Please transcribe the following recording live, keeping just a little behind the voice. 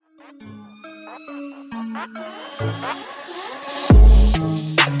Yoga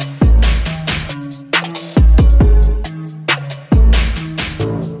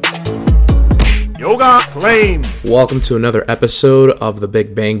Flame. Welcome to another episode of the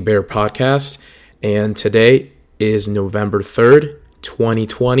Big Bang Bear podcast, and today is November 3rd,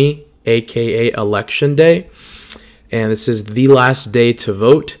 2020, aka Election Day, and this is the last day to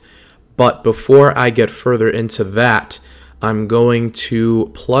vote. But before I get further into that, I'm going to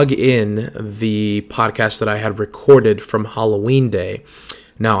plug in the podcast that I had recorded from Halloween Day.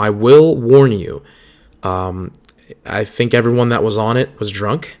 Now, I will warn you, I think everyone that was on it was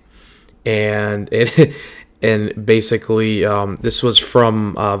drunk. And basically, this was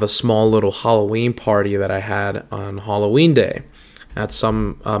from the small little Halloween party that I had on Halloween Day.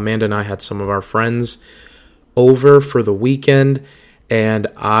 Amanda and I had some of our friends over for the weekend, and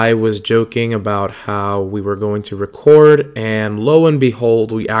I was joking about how we were going to record, and lo and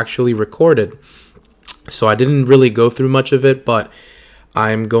behold, we actually recorded. So I didn't really go through much of it, but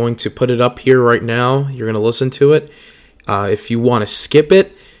I'm going to put it up here right now. You're going to listen to it. If you want to skip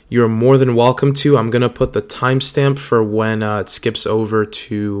it, you're more than welcome to. I'm going to put the timestamp for when it skips over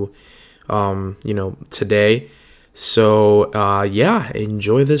to, today. So,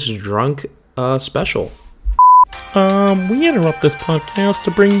 enjoy this drunk special. We interrupt this podcast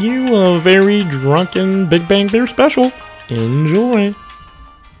to bring you a very drunken Big Bang Bear special. Enjoy.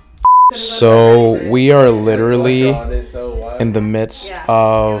 So, we are literally in the midst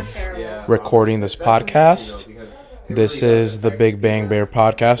of recording this podcast. This is the Big Bang Bear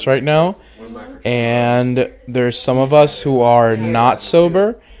podcast right now, and there's some of us who are not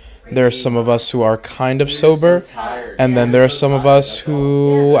sober, there's some of us who are kind of sober, and then there are some of us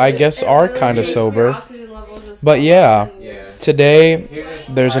who I guess are kind of sober. But yeah, today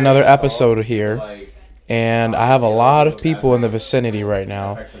there's another episode here, and I have a lot of people in the vicinity right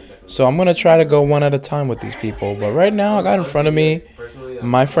now, so I'm going to try to go one at a time with these people. But right now I got in front of me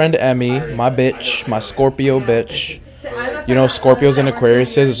my friend Emmy, my bitch, my Scorpio bitch. You know, Scorpios and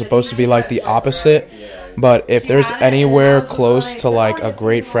Aquariuses are supposed to be like the opposite, but if there's anywhere close to like a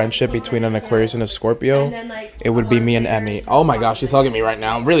great friendship between an Aquarius and a Scorpio, it would be me and Emmy. Oh my gosh, she's hugging me right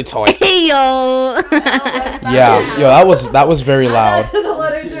now. I'm really tight. Hey yo. Yeah, that was very loud.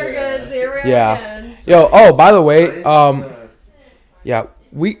 Yeah. Yo, oh, by the way,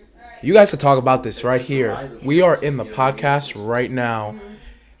 you guys could talk about this right here. We are in the podcast right now.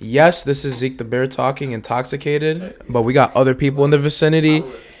 Yes, this is Zeke the Bear talking intoxicated, but we got other people in the vicinity.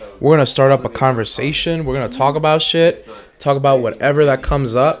 We're going to start up a conversation. We're going to talk about shit, talk about whatever that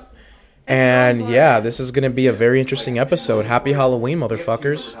comes up. And yeah, this is going to be a very interesting episode. Happy Halloween,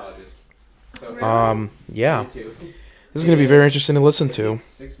 motherfuckers. Yeah. This is going to be very interesting to listen to.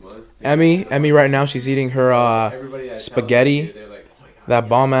 Emmy right now, she's eating her spaghetti. That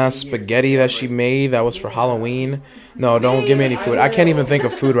bomb-ass spaghetti that she made that was for Halloween. No, don't give me any food. I can't even think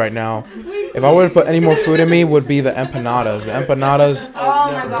of food right now. If I were to put any more food in me, would be the empanadas. The empanadas,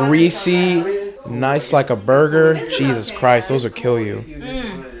 greasy, nice like a burger. Jesus Christ, those would kill you.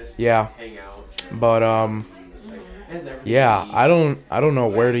 Yeah. But, I don't know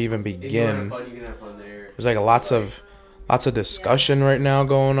where to even begin. There's like lots of discussion right now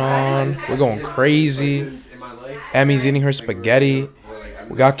going on. We're going crazy. Emmy's eating her spaghetti.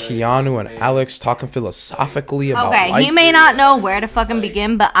 We got Keanu and Alex talking philosophically about life. Okay, he may not know where to fucking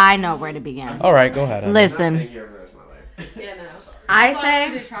begin, but I know where to begin. All right, go ahead. Listen. I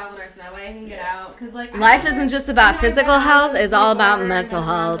say life isn't just about physical health, it's all about mental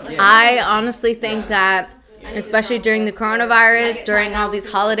health. I honestly think that, especially during the coronavirus, during all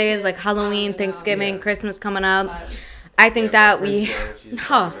these holidays like Halloween, Thanksgiving, Christmas coming up, I think that we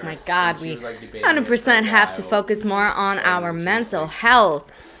 100% have to focus more on our mental health.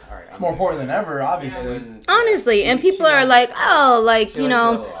 It's more important than ever, obviously. Honestly, and people are like,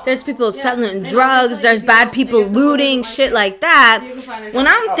 there's people selling drugs, there's bad people looting, shit like that. When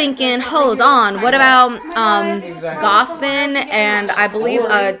I'm thinking, hold on, what about Goffman and I believe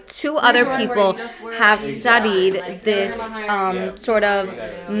 2 other people have studied this sort of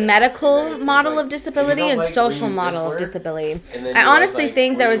medical model of disability and social model of disability. I honestly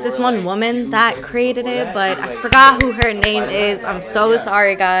think there was this one woman that created it, but I forgot who her name is. I'm so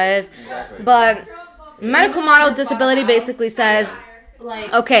sorry, guys. But medical model of disability basically says,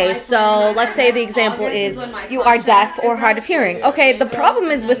 okay, so let's say the example is you are deaf or hard of hearing. Okay, the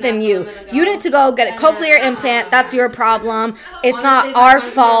problem is within you. You need to go get a cochlear implant. That's your problem. It's not our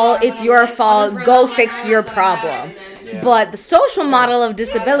fault. It's your fault. Go fix your problem. But the social model of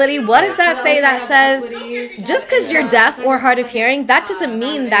disability, what does that say? That says just because you're deaf or hard of hearing, that doesn't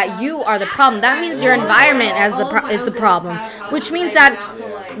mean that you are the problem. That means your environment is the problem, which means that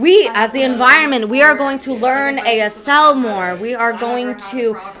we, as the environment, we are going to learn ASL more. We are going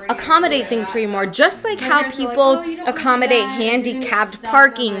to accommodate things for you more. Just like how people accommodate handicapped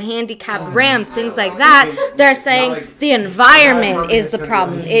parking, handicapped ramps, things like that. They're saying the environment is the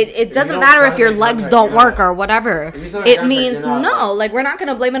problem. It doesn't matter if your legs don't work or whatever. It means no, like we're not going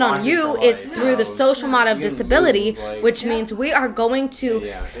to blame it on you. It's through the social model of disability, which means we are going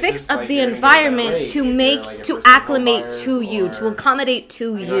to fix up the environment to acclimate to you, to accommodate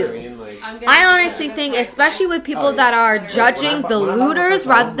to you. I honestly think, especially with people that are judging the looters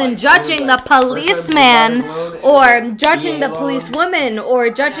rather than judging the policeman or judging the policewoman or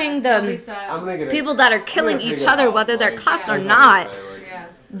judging the people that are killing each other, whether they're cops or not,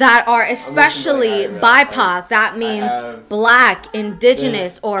 that are especially BIPOC, that means black,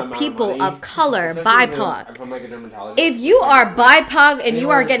 indigenous, or people of color, BIPOC. If you are BIPOC and you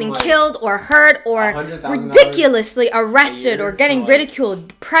are getting killed or hurt or ridiculously arrested or getting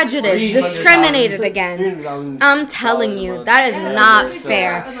ridiculed, prejudiced, discriminated against, I'm telling you, that is not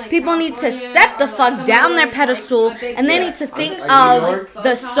fair. People need to step the fuck down their pedestal and they need to think of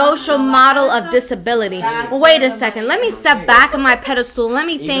the social model of disability. Well, wait a second, let me step back on my pedestal, let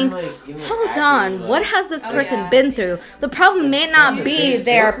me think, hold on, what has this person been through? The problem may not be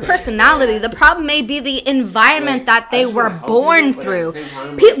their personality. The problem may be the environment that they were born through.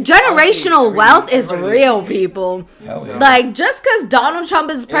 Generational wealth is real, people. Like, just because Donald Trump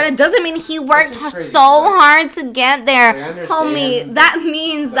is president doesn't mean he worked so hard to get there. Homie, that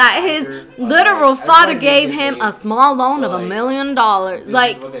means that his literal father gave him a small loan of $1 million.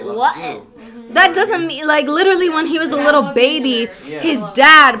 Like, what? That doesn't mean, like, literally when he was a little baby, his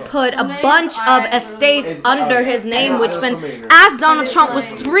dad put a bunch of estates under his name, which when, as Donald Trump was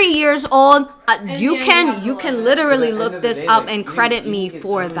 3 years old, you can literally look this up and credit me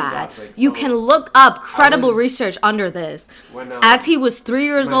for that. You can look up credible research under this. As he was 3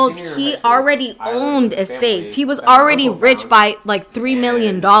 years old, he already owned estates. He was already rich by like $3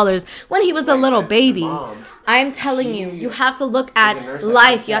 million when he was a little baby. I'm telling you, you have to look at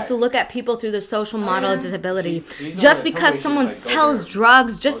life. You have to look at people through the social model of disability. Just because someone sells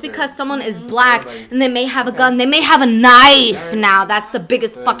drugs, just because someone is black and they may have a gun, they may have a knife now. That's the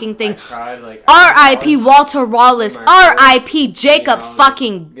biggest fucking thing. R.I.P. Walter Wallace. R.I.P. Jacob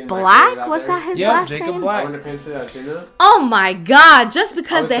fucking Black? Was that his last name? Black. Oh my God. Just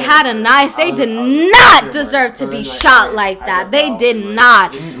because they had a knife, they did not deserve to be shot like that. They did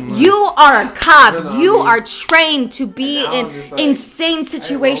not. You are a cop. You are trained to be in insane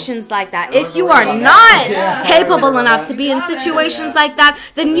situations like that. If you are not capable enough to be in situations like that,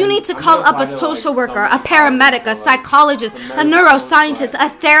 then you need to call up a social worker, a paramedic, a psychologist, a neuroscientist, a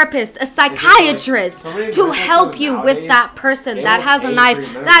therapist, a psychiatrist to help you with that person that has a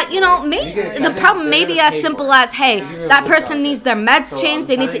knife. That, you know, the problem may be as simple as, hey, that person needs their meds changed,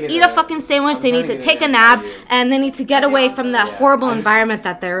 they need to eat a fucking sandwich, they need to take a nap, and they need to get away from that horrible environment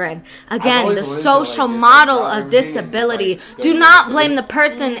that they're in. Again, the social model of disability. Do not blame the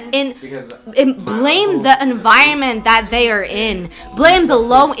person blame the environment that they are in. Blame the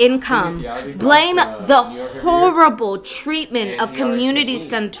low income. Blame the horrible treatment of community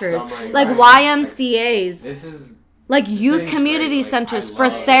centers like YMCAs. Like youth community centers for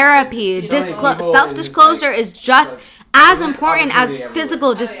therapy. Self-disclosure is just as important as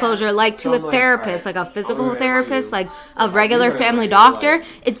physical disclosure, like to a therapist, like a physical therapist, like a regular family doctor.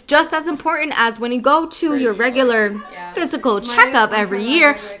 It's just as important as when you go to your regular physical checkup every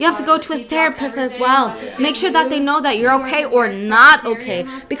year, you have to go to a therapist as well. Make sure that they know that you're okay or not okay.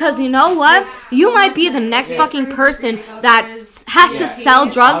 Because you know what? You might be the next fucking person that has to sell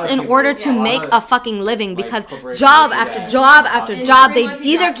drugs in order to make a fucking living, because job after job after job, they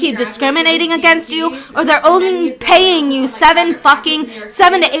either keep discriminating against you or they're only paying you $7 to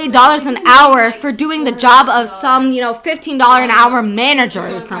 $8 an hour for doing the job of some, $15 an hour manager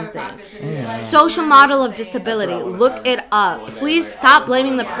or something. Social model of disability. Look it up. Please stop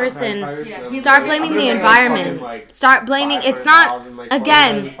blaming the person. Start blaming the environment. Start blaming. It's not,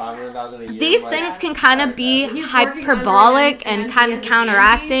 again, these things can kind of be hyperbolic and kind of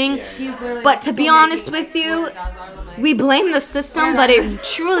counteracting. But to be honest with you, we blame the system, but it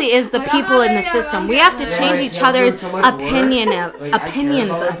truly is the people in the system. We have to change each other's opinions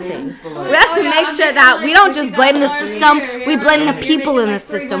of things. We have to make sure that we don't just blame the system, we blame the people in the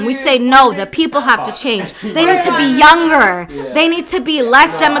system. We say, no, the people have to change. They need to be younger. They need to be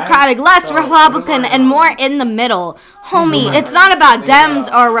less Democratic, less Republican, and more in the middle. Homie, it's not about Dems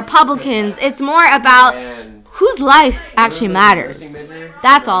or Republicans. It's more about whose life actually matters.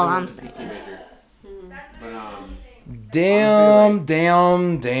 That's all I'm saying. Damn.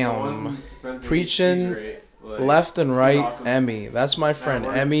 Preaching left and right, Emmy. That's my friend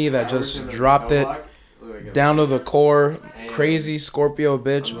Emmy that just dropped it down to the core. Crazy Scorpio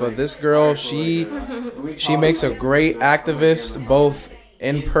bitch, but this girl, she makes a great activist, both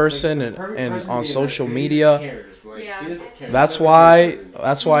in person and on social media. That's why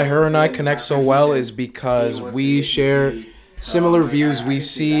her and I connect so well, is because we share similar views. We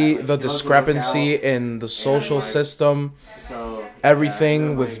see the discrepancy in the social system,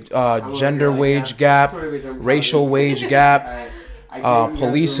 everything with gender wage gap, racial wage gap,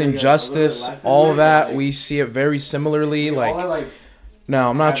 police injustice, all of that. We see it very similarly. Like, now,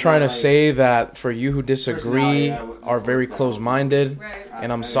 I'm not trying to say that for you who disagree are very close-minded,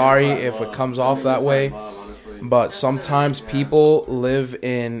 and I'm sorry if it comes off that way, but sometimes people live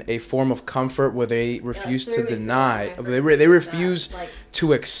in a form of comfort where they refuse to deny, they refuse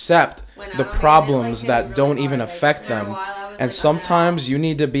to accept the problems that don't even affect them. And sometimes you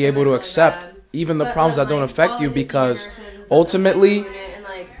need to be able to accept even the problems that don't affect you, because ultimately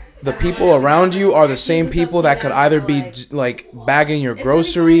the people around you are the same people that could either be like bagging your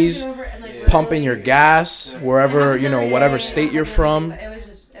groceries, pumping your gas, wherever, whatever state you're from.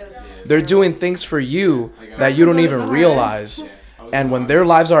 They're doing things for you that you don't even realize. And when their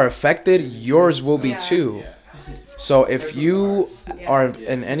lives are affected, yours will be too. So if you are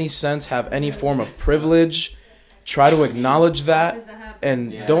in any sense have any form of privilege, try to acknowledge that,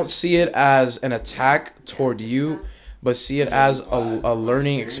 and don't see it as an attack toward you, but see it as a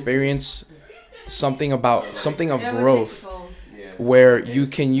learning experience, something of growth, where you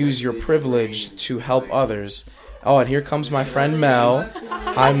can use your privilege to help others. Oh, and here comes my friend Mel.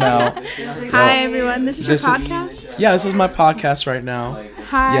 Hi, Mel. Hi, everyone. This is your podcast? Yeah, this is my podcast right now.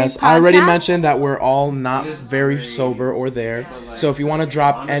 Hi, yes, podcast? I already mentioned that we're all not very sober or there. So if you want to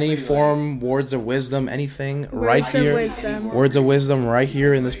drop any form, words of wisdom, anything, right here. Words of wisdom right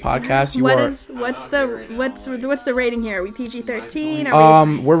here in this podcast. What's the rating here? Are we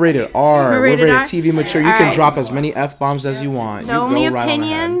PG-13? We're rated R. We're rated R? TV mature. You can drop as many F-bombs as you want. The only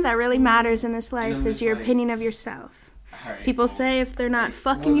opinion that really matters in this life is your opinion of yourself. People say if they're not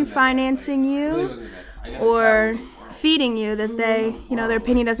fucking you, financing you, or feeding you, that their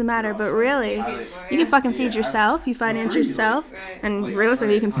opinion doesn't matter. But really, you can fucking feed yourself, you finance yourself, and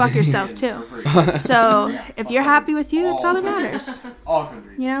realistically, you can fuck yourself too. So if you're happy with you, that's all that matters.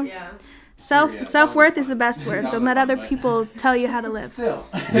 Self-worth is the best worth. Don't let other people tell you how to live.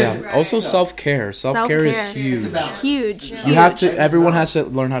 Yeah. Also self-care. Self-care is huge. Huge. Everyone has to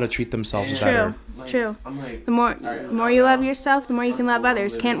learn how to treat themselves better. True. The more you love yourself, the more you can love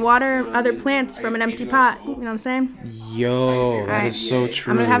others. Can't water other plants from an empty pot. You know what I'm saying? Yo, that is so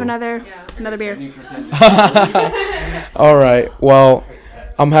true. I'm gonna have another beer. All right. Well,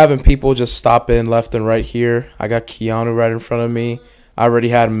 I'm having people just stop in left and right here. I got Keanu right in front of me. I already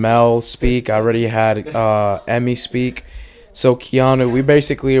had Mel speak. I already had Emmy speak. So Keanu,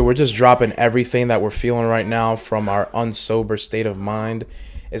 we're just dropping everything that we're feeling right now from our unsober state of mind.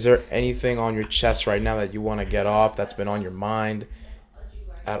 Is there anything on your chest right now that you want to get off that's been on your mind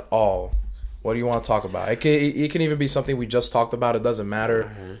at all? What do you want to talk about? It can even be something we just talked about. It doesn't matter.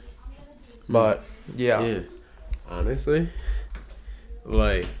 Mm-hmm. But, yeah. Honestly,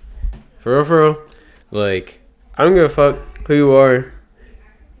 like, for real, like, I don't give a fuck who you are,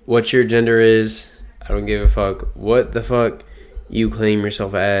 what your gender is. I don't give a fuck what the fuck you claim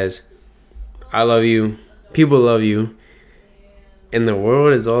yourself as. I love you. People love you. And the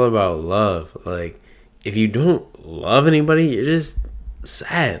world is all about love. Like, if you don't love anybody, you're just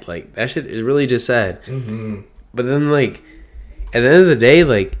sad. Like, that shit is really just sad. Mm-hmm. But then, like, at the end of the day,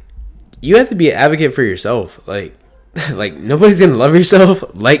 like, you have to be an advocate for yourself. Like nobody's gonna love yourself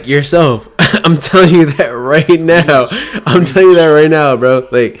like yourself. I'm telling you that right now. I'm telling you that right now, bro.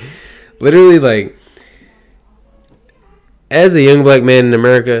 Like, literally, like, as a young black man in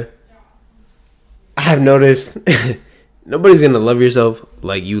America, I've noticed nobody's gonna love yourself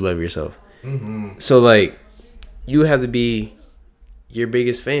like you love yourself. Mm-hmm. So, like, you have to be your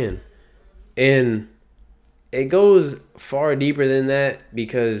biggest fan. And it goes far deeper than that,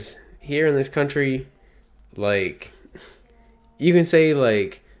 because here in this country, like, you can say,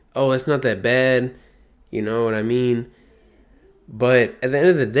 like, oh, it's not that bad, you know what I mean? But at the end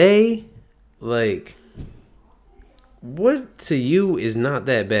of the day, like, what to you is not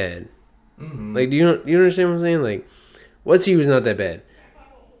that bad? Mm-hmm. Like, do you understand what I'm saying? Like, what to you is not that bad?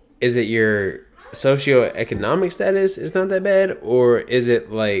 Is it your socioeconomic status is not that bad? Or is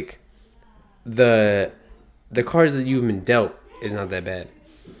it, like, the cards that you've been dealt is not that bad?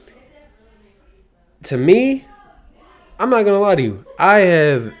 To me, I'm not gonna lie to you, I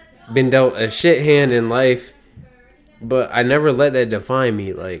have been dealt a shit hand in life, but I never let that define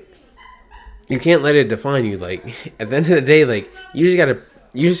me. Like, you can't let it define you. Like, at the end of the day, like, you just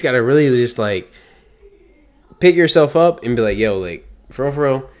gotta really just, like, pick yourself up and be like, yo, like, for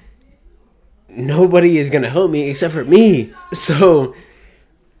real, nobody is gonna help me except for me. So,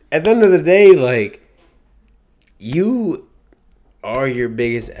 at the end of the day, like, you are your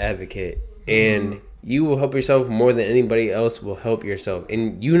biggest advocate, and you will help yourself more than anybody else will help yourself,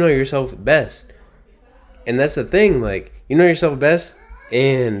 and you know yourself best. And that's the thing, like, you know yourself best,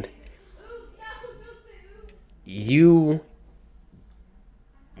 and you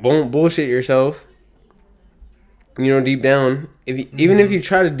won't bullshit yourself. You know, deep down, even if you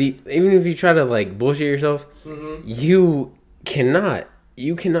try to like bullshit yourself, you cannot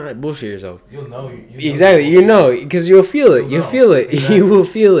bullshit yourself. You'll know. Exactly, you know, because you'll feel it. You'll feel it. Exactly. You will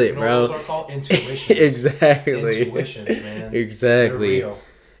feel it, bro. Those are called intuitions. Exactly. Intuitions, man. Exactly. They're real.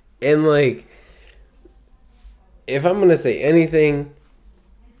 And like, if I'm gonna say anything,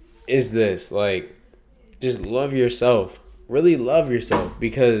 is this, like, just love yourself. Really love yourself,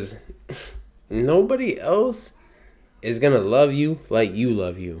 because nobody else is gonna love you like you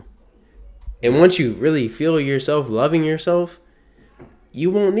love you. And once you really feel yourself loving yourself,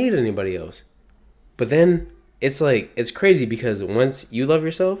 you won't need anybody else. But then it's like, it's crazy, because once you love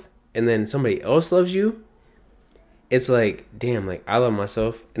yourself and then somebody else loves you, it's like, damn, like, I love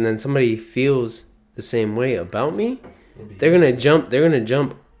myself, and then somebody feels the same way about me, they're gonna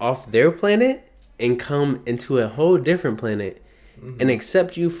jump off their planet and come into a whole different planet and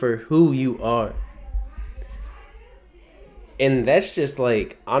accept you for who you are. And that's just,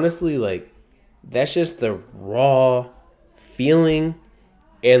 like, honestly, like, that's just the raw feeling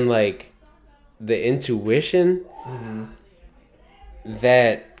and, like, the intuition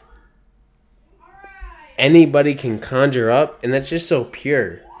that anybody can conjure up, and that's just so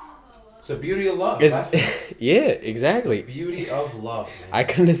pure. It's the beauty of love. Yeah, exactly. It's the beauty of love, man. I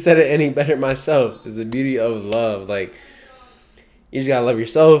couldn't have said it any better myself. It's the beauty of love. Like, you just gotta love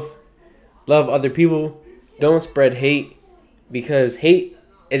yourself, love other people, don't spread hate, because hate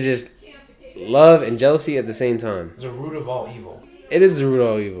is just love and jealousy at the same time. It's the root of all evil. It is the root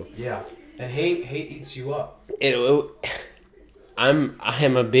of all evil. Yeah, and hate eats you up. I am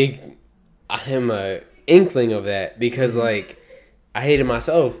a inkling of that, because like, I hated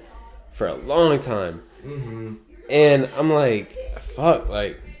myself for a long time, and I'm like, fuck,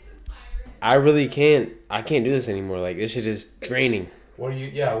 like, I can't do this anymore. Like, this shit is draining. What are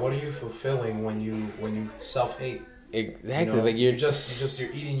you fulfilling when you self-hate? Exactly. You know, like you're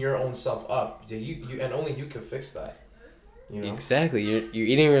eating your own self up. You and only you can fix that. You know? Exactly. You're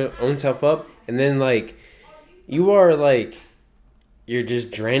eating your own self up, and then like, you are like, you're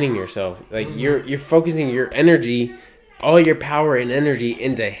just draining yourself. Like, you're focusing your energy, all your power and energy,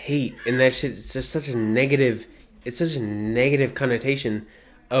 into hate, and that shit is just such a negative. It's such a negative connotation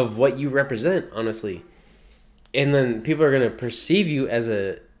of what you represent, honestly. And then people are gonna perceive you as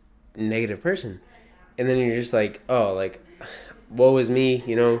a negative person, and then you're just like, oh, like, woe is me,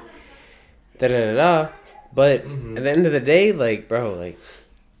 you know, da da da da. But at the end of the day, like, bro, like,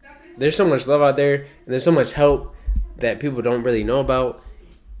 there's so much love out there, and there's so much help that people don't really know about.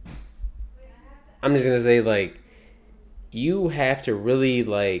 I'm just gonna say, like, you have to really,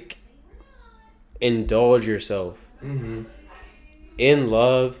 like, indulge yourself in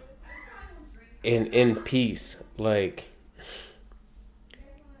love and in peace. Like,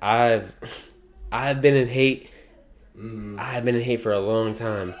 I've been in hate. I've been in hate for a long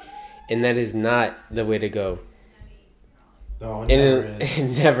time, and that is not the way to go. No,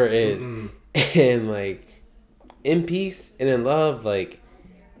 it never is. And like, in peace and in love, like,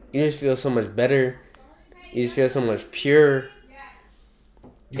 you just feel so much better. You just feel so much pure.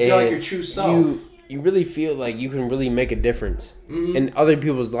 You feel like your true self. You really feel like you can really make a difference in other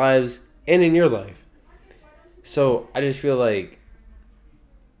people's lives and in your life. So I just feel like,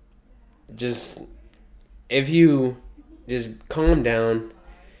 just, if you just calm down,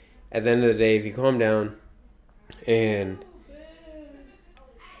 at the end of the day, if you calm down and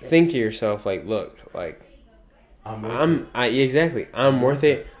think to yourself, like, look, like, I'm worth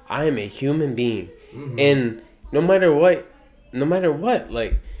it. I am a human being. And no matter what,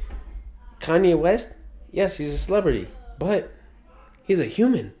 like, Kanye West, yes, he's a celebrity, but he's a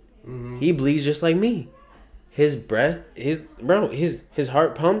human. He bleeds just like me. His breath, his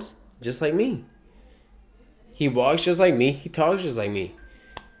heart pumps just like me. He walks just like me. He talks just like me.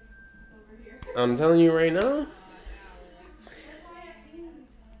 I'm telling you right now,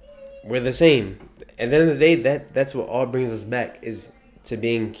 we're the same. At the end of the day, that's what all brings us back, is to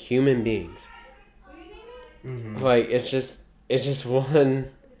being human beings. Like, it's just one,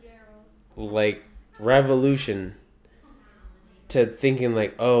 like, revolution to thinking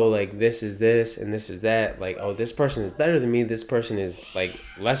like, oh, like this is this and this is that. Like, oh, this person is better than me. This person is like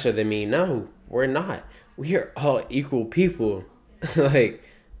lesser than me. No, we're not. We are all equal people. Like,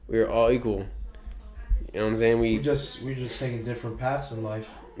 we're all equal. You know what I'm saying? We're just taking different paths in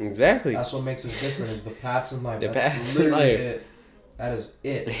life. Exactly. That's what makes us different is the paths in life. That's literally it. That is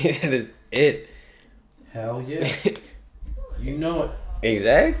it. That is it. Hell yeah. You know it.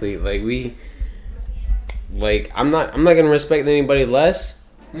 Exactly. Like I'm not gonna respect anybody less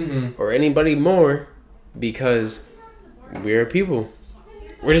or anybody more because we're people.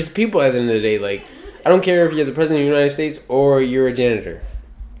 We're just people at the end of the day. Like, I don't care if you're the president of the United States or you're a janitor.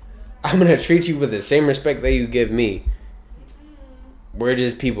 I'm gonna treat you with the same respect that you give me. We're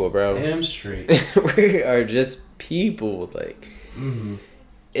just people, bro. Damn straight. We are just people. Like, I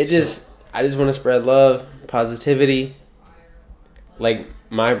just want to spread love, positivity. Like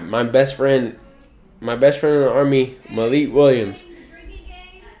my best friend in the Army, Malik Williams.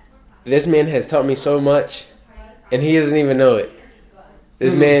 This man has taught me so much, and he doesn't even know it.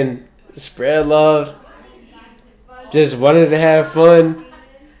 This man spread love, just wanted to have fun.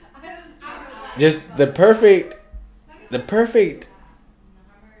 Just the perfect,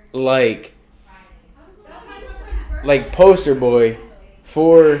 like poster boy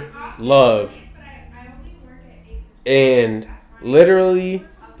for love. And literally,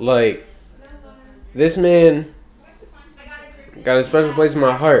 like, this man got a special place in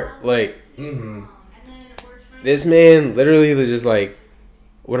my heart. Like, this man literally was just like,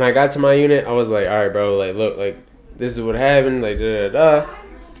 when I got to my unit, I was like, all right, bro, like, look, like, this is what happened, like, da-da-da.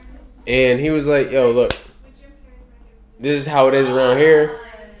 And he was like, yo, look, this is how it is around here.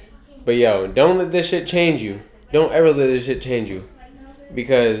 But, yo, don't let this shit change you. Don't ever let this shit change you.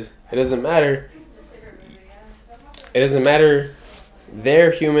 Because it doesn't matter. It doesn't matter.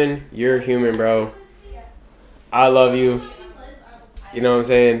 They're human. You're human, bro. I love you. You know what I'm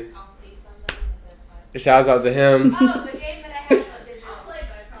saying? Shouts out to him.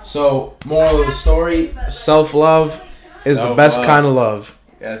 So, moral of the story, self-love is the best kind of love.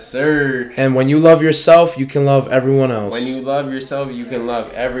 Yes, sir. And when you love yourself, you can love everyone else. When you love yourself, you can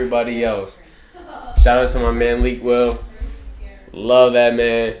love everybody else. Shout out to my man, Leak Will. Love that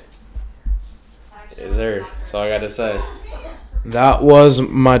man. Yes, sir. That's all I got to say. That was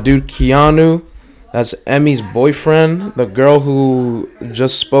my dude, Keanu. That's Emmy's boyfriend, the girl who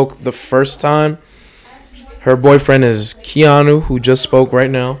just spoke the first time. Her boyfriend is Keanu, who just spoke right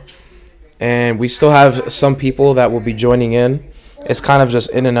now. And we still have some people that will be joining in. It's kind of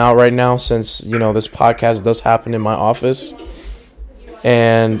just in and out right now since, you know, this podcast does happen in my office.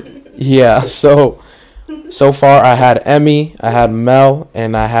 And, yeah, so far I had Emmy, I had Mel,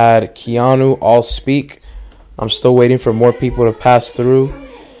 and I had Keanu all speak. I'm still waiting for more people to pass through.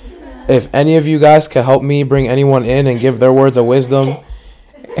 If any of you guys can help me bring anyone in and give their words of wisdom,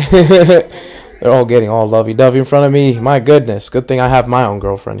 they're all getting all lovey-dovey in front of me. My goodness. Good thing I have my own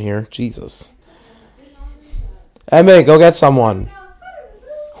girlfriend here. Jesus. Emmy, go get someone.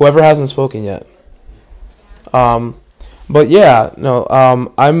 Whoever hasn't spoken yet. But yeah, no,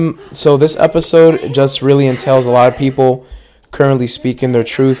 so this episode just really entails a lot of people currently speaking their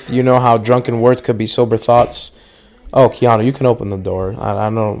truth. You know how drunken words could be sober thoughts. Oh, Keanu, you can open the door. I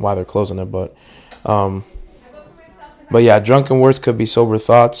don't know why they're closing it, but yeah, drunken words could be sober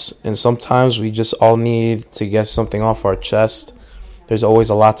thoughts, and sometimes we just all need to get something off our chest. There's always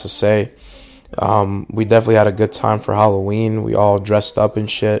a lot to say. We definitely had a good time for Halloween. We all dressed up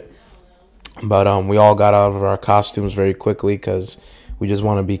and shit, but we all got out of our costumes very quickly because we just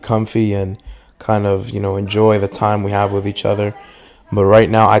want to be comfy and kind of, you know, enjoy the time we have with each other. But right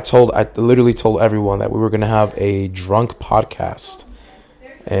now, I literally told everyone that we were going to have a drunk podcast.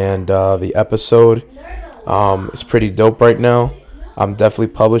 And the episode is pretty dope right now. I'm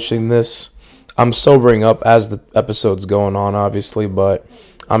definitely publishing this. I'm sobering up as the episode's going on, obviously, but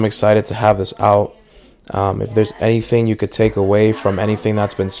I'm excited to have this out. If there's anything you could take away from anything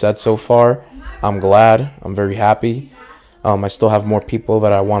that's been said so far, I'm glad. I'm very happy. I still have more people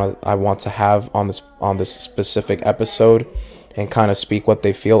that I want to have on this specific episode and kind of speak what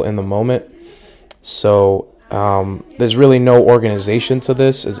they feel in the moment. So there's really no organization to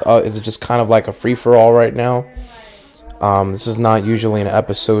this. It's just kind of like a free-for-all right now. This is not usually an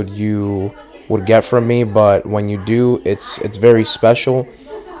episode you would get from me, but when you do, it's very special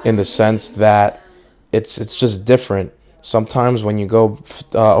in the sense that it's just different. Sometimes when you go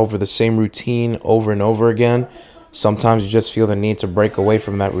over the same routine over and over again, sometimes you just feel the need to break away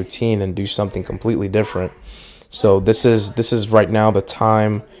from that routine and do something completely different. So this is right now the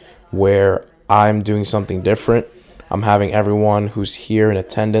time where I'm doing something different. I'm having everyone who's here in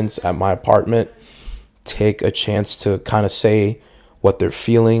attendance at my apartment take a chance to kind of say what they're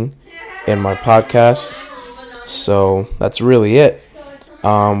feeling in my podcast. So that's really it.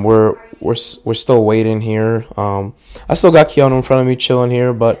 We're still waiting here. I still got Keanu in front of me chilling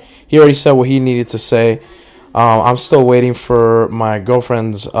here, but he already said what he needed to say. I'm still waiting for my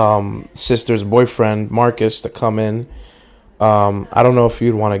girlfriend's sister's boyfriend, Marcus, to come in. I don't know if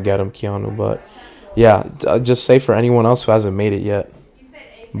you'd want to get him, Keanu, but yeah, just say for anyone else who hasn't made it yet.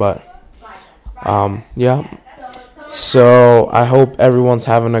 But yeah. So I hope everyone's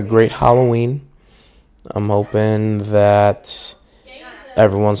having a great Halloween. I'm hoping that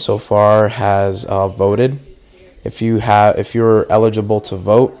everyone so far has voted. If you're eligible to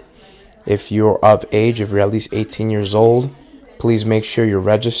vote, if you're of age, if you're at least 18 years old, please make sure you're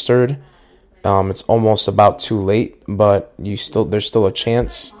registered. It's almost about too late, but there's still a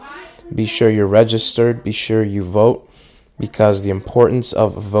chance. Be sure you're registered. Be sure you vote, because the importance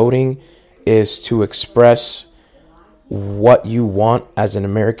of voting is to express what you want as an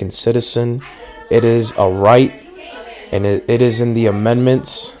American citizen. It is a right, and it is in the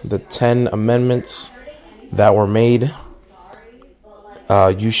amendments, the 10 amendments that were made.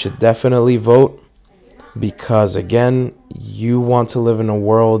 You should definitely vote, because again, you want to live in a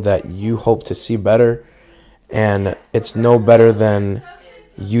world that you hope to see better, and it's no better than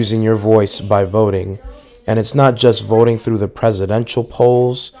using your voice by voting. And it's not just voting through the presidential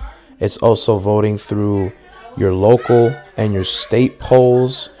polls, it's also voting through your local and your state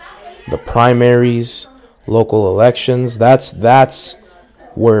polls, the primaries, local elections. That's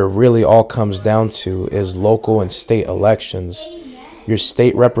where it really all comes down to, is local and state elections. Your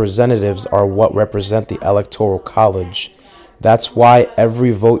state representatives are what represent the Electoral College. That's why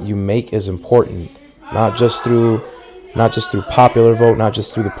every vote you make is important, not just through popular vote, not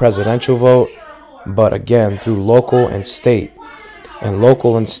just through the presidential vote, but again through local and state. And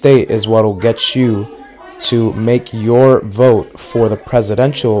local and state is what will get you to make your vote for the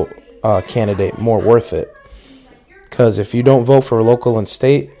presidential candidate more worth it. Because if you don't vote for local and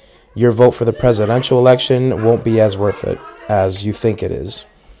state, your vote for the presidential election won't be as worth it as you think it is.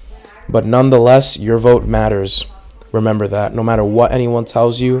 But nonetheless, your vote matters. Remember that. No matter what anyone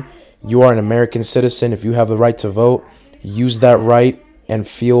tells you, you are an American citizen. If you have the right to vote, use that right and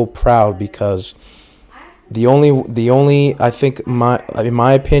feel proud, because the only I think, in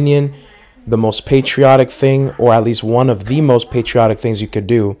my opinion, the most patriotic thing, or at least one of the most patriotic things you could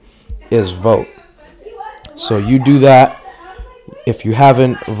do, is vote. So you do that. If you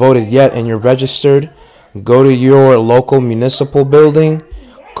haven't voted yet and you're registered, go to your local municipal building,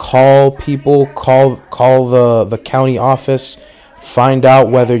 call people, call the county office, find out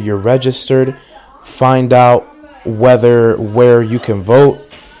whether you're registered, find out where you can vote,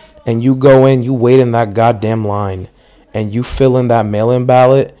 and you go in, you wait in that goddamn line, and you fill in that mail-in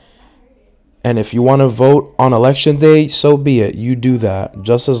ballot. And if you want to vote on election day, so be it. You do that,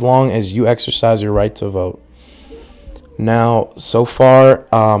 just as long as you exercise your right to vote. Now, so far,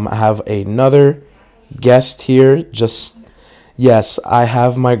 I have another guest here. Yes, I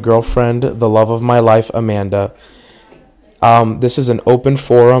have my girlfriend, the love of my life, Amanda. This is an open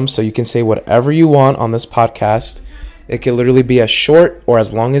forum, so you can say whatever you want on this podcast. It can literally be as short or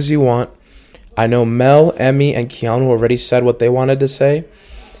as long as you want. I know Mel, Emmy, and Keanu already said what they wanted to say.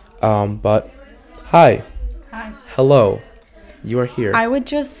 But hi. Hi. Hello. You are here. I would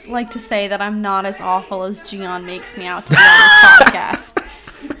just like to say that I'm not as awful as Gian makes me out to be on this podcast.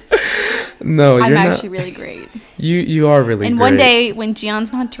 No, you're not. I'm actually really great. You are really great. And one day, when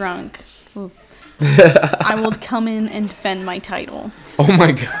Gian's not drunk, I will come in and defend my title. Oh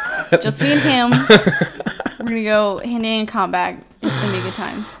my god. Just me and him. We're going to go hand-in-hand combat. It's going to be a good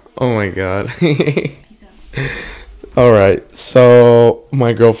time. Oh my god. Alright, so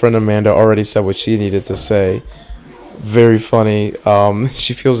my girlfriend Amanda already said what she needed to say. Very funny.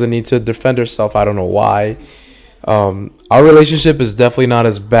 She feels the need to defend herself. I don't know why. Our relationship is definitely not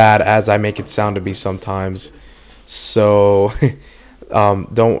as bad as I make it sound to be sometimes. So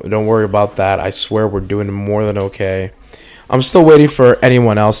don't worry about that. I swear we're doing more than okay. I'm still waiting for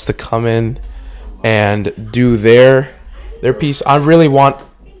anyone else to come in and do their piece. I really want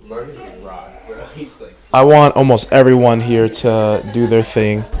almost everyone here to do their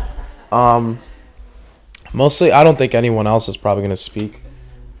thing. Mostly, I don't think anyone else is probably going to speak.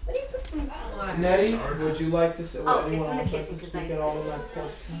 Nettie, would you like to say anyone else like to speak at all in that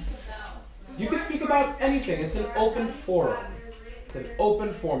podcast? You can speak about anything. It's an open forum. It's an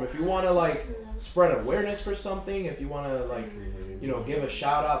open forum. If you want to spread awareness for something, if you want to give a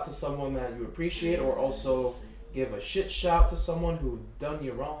shout out to someone that you appreciate, or also give a shit shout to someone who done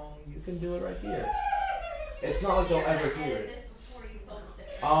you wrong, you can do it right here. It's not like you'll ever hear it.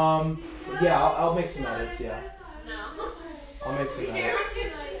 Yeah, I'll make some edits. Yeah. I'll make some edits.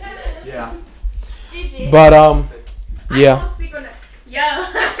 Yeah. But yeah.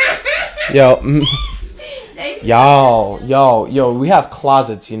 Yo, we have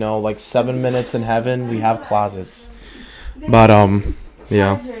closets, like 7 minutes in heaven, we have closets. But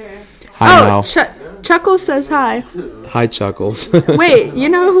yeah. Hi, Mel. Chuckles says hi. Hi, Chuckles. Wait, you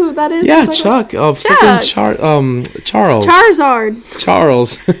know who that is? Yeah, Chuck. Freaking Charles. Charizard.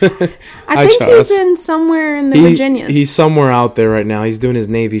 Charles. I think Charles. He's in somewhere in the Virginias. He's somewhere out there right now. He's doing his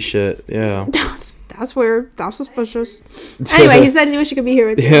Navy shit. Yeah. That's weird. That's suspicious. Anyway, he said he wish he could be here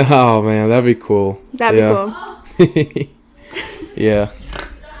with you. Yeah, oh man, that'd be cool. That'd be cool. Yeah.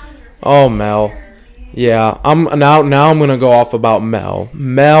 Oh, Mel. Yeah, I'm gonna go off about Mel.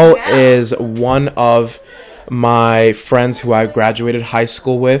 Mel is one of my friends who I graduated high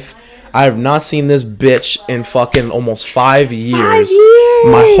school with. I have not seen this bitch in fucking almost 5 years. 5 years.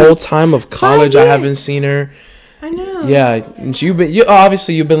 My whole time of college, I haven't seen her. I know. Yeah,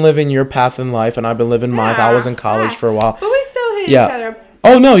 obviously you've been living your path in life, and I've been living mine. I was in college for a while. But we still hit each other.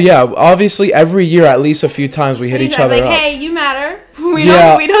 Oh no, yeah. Obviously, every year at least a few times we hit each other up. Hey, you matter. We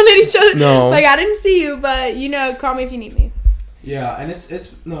don't hit each other. No. I didn't see you, but call me if you need me. Yeah, and it's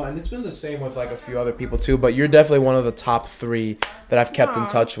been the same with a few other people too. But you're definitely one of the top 3 that I've kept in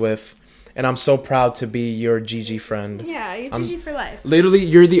touch with, and I'm so proud to be your Gigi friend. Yeah, you're Gigi for life. Literally,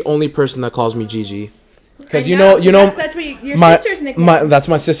 you're the only person that calls me Gigi. Because that's what your sister's nickname. That's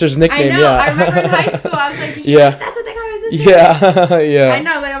my sister's nickname. I know. Yeah. I remember in high school, I was like, Gigi, yeah. That's what they call my sister. Yeah. I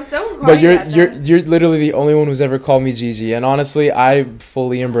know. I'm so. But you're literally the only one who's ever called me Gigi, and honestly, I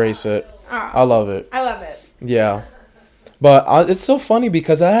fully embrace it. I love it. Yeah. But it's so funny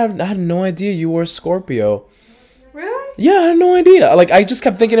because I had no idea you were a Scorpio. Really? Yeah, I had no idea. I just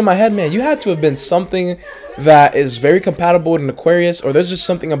kept thinking in my head, man, you had to have been something that is very compatible with an Aquarius, or there's just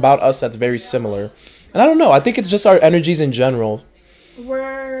something about us that's very similar. And I don't know. I think it's just our energies in general.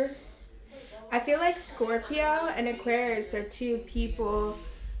 I feel like Scorpio and Aquarius are two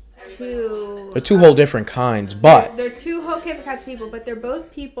They're two whole different kinds, but... They're two whole different kinds of people, but they're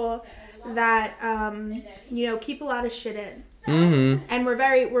both people that, keep a lot of shit in. Mm-hmm. And we're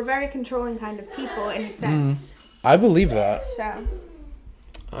very controlling kind of people in a sense. Mm-hmm. I believe that. So.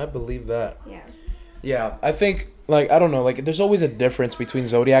 I believe that. Yeah. Yeah, I think... I don't know, there's always a difference between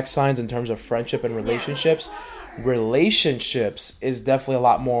zodiac signs in terms of friendship and relationships. Yeah. Relationships is definitely a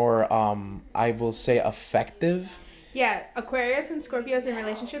lot more, I will say, effective. Yeah, Aquarius and Scorpios in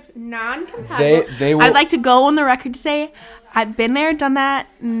relationships, non-compatible. They will, I'd like to go on the record to say, I've been there, done that,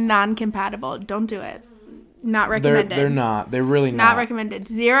 non-compatible. Don't do it. Not recommended. They're not. They're really not. Not recommended.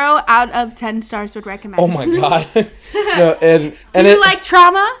 0 out of 10 stars would recommend. Oh my god. No, Do you like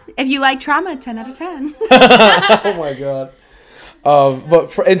trauma? If you like trauma, 10 out of 10. Oh my god.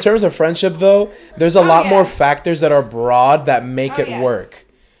 But in terms of friendship, though, there's a lot more factors that are broad that make it work.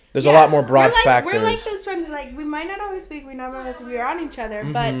 There's a lot more broad factors. We're like those friends. We might not always speak. We never always be on each other.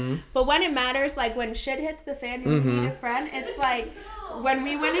 But when it matters, when shit hits the fan and you need a friend, it's like when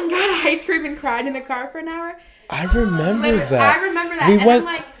we went and got ice cream and cried in the car for an hour. I remember that. I remember that. We and went.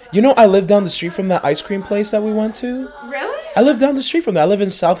 I'm like, I live down the street from that ice cream place that we went to. Really? I live down the street from that. I live in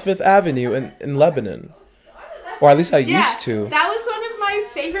South 5th Avenue in Lebanon. Or at least I used to. That was one of my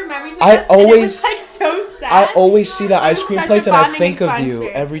favorite memories with us. And it was so sad. I always see that ice cream place and I think of you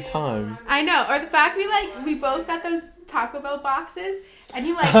every time. I know. Or the fact we both got those Taco Bell boxes and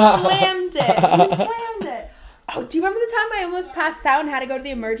you slammed it. You slammed it. Oh, do you remember the time I almost passed out and had to go to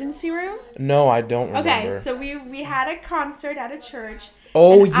the emergency room? No, I don't remember. Okay, so we had a concert at a church.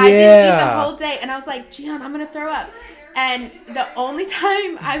 Oh, yeah. I didn't eat the whole day. And I was like, Gian, I'm going to throw up. And the only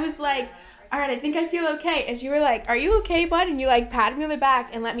time I was like, all right, I think I feel okay, is you were like, are you okay, bud? And you patted me on the back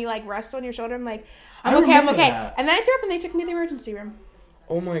and let me rest on your shoulder. I'm like, I'm okay. That. And then I threw up and they took me to the emergency room.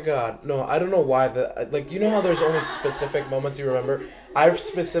 Oh my god. No, I don't know why. You know how there's only specific moments you remember? I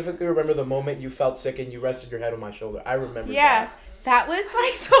specifically remember the moment you felt sick and you rested your head on my shoulder. I remember that. Yeah, that was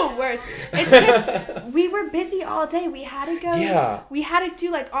the worst. It's because we were busy all day. We had to go. Yeah. We had to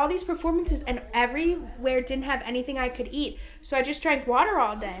do all these performances and everywhere didn't have anything I could eat. So I just drank water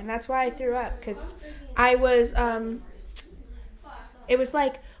all day and that's why I threw up because I was, it was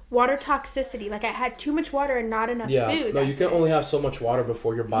water toxicity. I had too much water and not enough food. No, you can only have so much water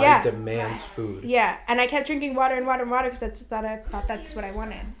before your body demands food. Yeah, and I kept drinking water and water and water because I thought that's what I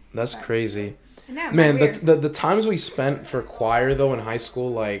wanted. That's crazy. I know, man, the times we spent for choir, though, in high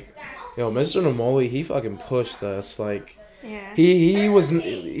school, Mr. Namoli, he fucking pushed us. Yeah.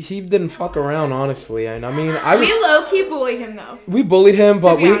 He didn't fuck around, honestly. And I mean, we low key bullied him though. We bullied him,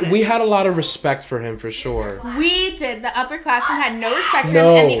 but we had a lot of respect for him for sure. We did. The upperclassmen had no respect for him,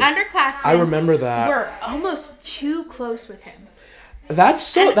 and the underclassmen, I remember that, were almost too close with him. That's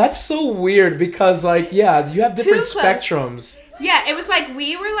so weird because like you have different spectrums. Yeah, it was like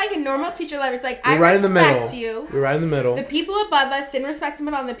we were like a normal teacher level. It's like I respect you. We're right in the middle. The people above us didn't respect him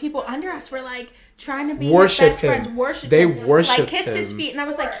at all. And the people under us were like trying to be worship his best him. friends. Worship they him. worshipped like kissed him. his feet, and I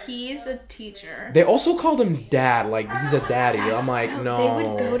was like, he's a teacher. They also called him dad. Like he's a daddy. I'm like, no. They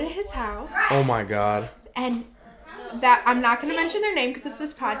would go to his house. Oh my god. And that I'm not going to mention their name because it's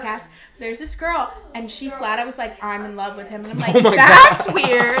this podcast. There's this girl, and she flat out was like, I'm in love with him. And I'm like, that's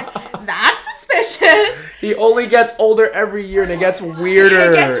weird. That's suspicious. He only gets older every year, and it gets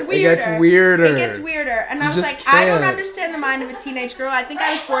weirder. It gets weirder. And I was like, I don't understand the mind of a teenage girl. I think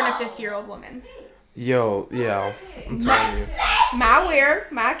I was born a 50-year-old woman. Yo, yeah. I'm telling you. My weird,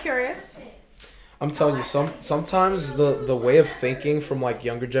 my curious. I'm telling you, sometimes the way of thinking from like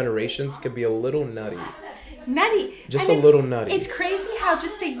younger generations could be a little nutty. Just a little nutty. It's crazy how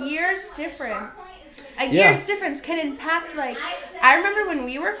just a year's difference can impact, like, I remember when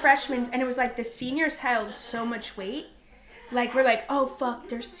we were freshmen and it was like the seniors held so much weight. Like, we're like, oh, fuck,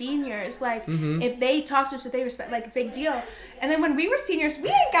 they're seniors. Like, if they talk to us with they respect, like, big deal. And then when we were seniors, we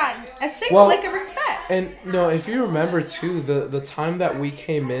ain't gotten a single lick of respect. And, no, if you remember, too, the time that we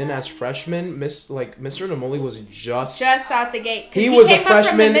came in as freshmen, Mr. Namoli was just out the gate. He was came a freshman up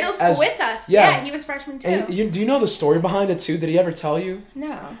from the middle school with us. Yeah, he was freshman, too. And do you know the story behind it, too? Did he ever tell you?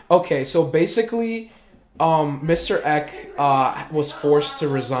 No. Okay, so basically... Mr. Eck was forced to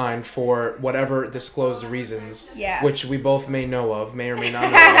resign for whatever disclosed reasons, which we both may or may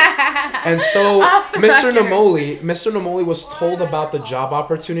not know of. And so Mr. Namoli was told about the job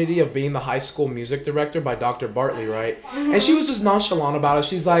opportunity of being the high school music director by Dr. Bartley, right? Mm-hmm. And she was just nonchalant about it.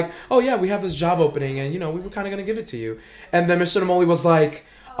 She's like, oh yeah, we have this job opening and, we were kind of going to give it to you. And then Mr. Namoli was like,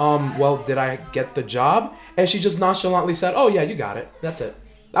 well, did I get the job? And she just nonchalantly said, oh yeah, you got it. That's it.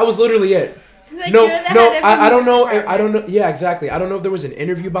 That was literally it. Like, I don't know. Yeah, exactly. I don't know if there was an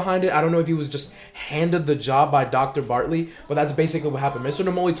interview behind it. I don't know if he was just handed the job by Dr. Bartley, but that's basically what happened. Mr.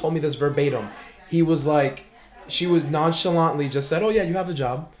 Namoli told me this verbatim. He was like, she was nonchalantly just said, oh yeah, you have the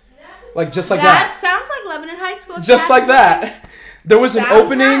job. Like, just like that. That sounds like Lebanon High School. Just like that. There was an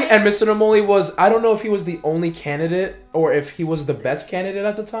opening, and Mr. Namoli was, I don't know if he was the only candidate or if he was the best candidate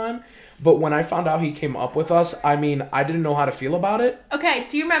at the time, but when I found out he came up with us, I mean, I didn't know how to feel about it. Okay,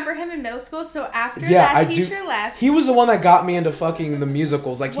 do you remember him in middle school? So after that teacher left... He was the one that got me into fucking the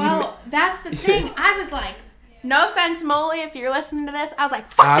musicals. Like, that's the thing. I was like, no offense, Molly, if you're listening to this. I was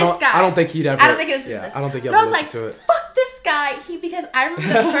like, fuck this guy. I don't think he'd ever... I don't think it was this. I don't think he'd ever listen to it. Fuck this guy. Because I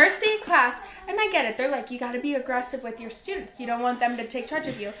remember the first day of class, and I get it. They're like, you got to be aggressive with your students. You don't want them to take charge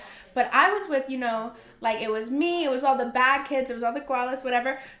of you. But I was with, like, it was me, it was all the bad kids, it was all the gualas,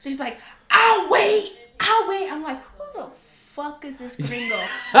 whatever. So he's like, I'll wait. I'm like, who the fuck is this gringo?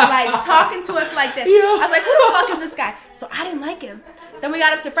 Like, talking to us like this. Yeah. I was like, who the fuck is this guy? So I didn't like him. Then we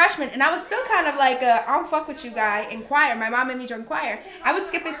got up to freshman, and I was still kind of like I don't fuck with you guy in choir. My mom made me join choir. I would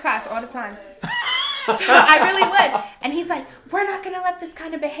skip his class all the time. So I really would. And he's like, we're not going to let this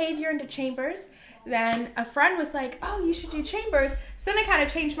kind of behavior into chambers. Then a friend was like, oh, you should do chambers. So then I kind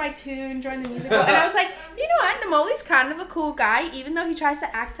of changed my tune, joined the musical. And I was like, you know what? Namoli's kind of a cool guy. Even though he tries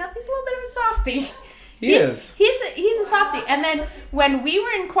to act tough, he's a little bit of a softie. He's a softie. And then when we were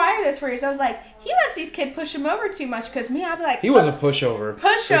in choir this 4 years, I was like, he lets these kids push him over too much. Because me, I'd be like... He was a pushover.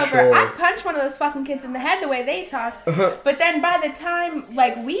 Sure. I punched one of those fucking kids in the head the way they talked. But then by the time,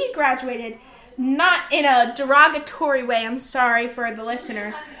 like, we graduated, not in a derogatory way, I'm sorry for the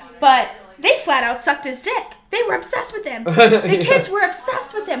listeners, but... They flat out sucked his dick. They were obsessed with him. The kids were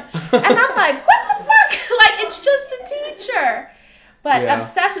obsessed with him. And I'm like, what the fuck? Like, it's just a teacher. But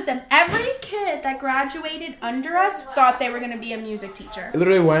obsessed with them. Every kid that graduated under us thought they were going to be a music teacher. It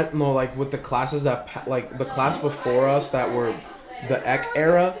literally went, like, with the classes that, like, the class before us that were the Eck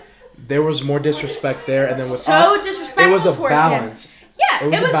era, there was more disrespect there. And then with us, it was a balance. Him. Yeah,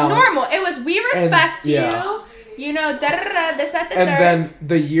 it was normal. It was, we respect you. This, that, the and third. Then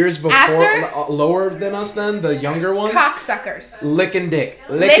the years before, lower than us then, the younger ones. Cocksuckers. Licking dick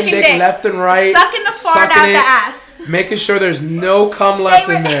left and right. Sucking the fart out the ass. Making sure there's no cum left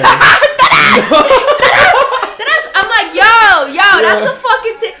in there. I'm like, yo, that's a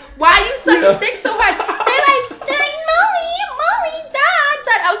fucking tip. Why you sucking dick so hard? They're like, Molly, dad.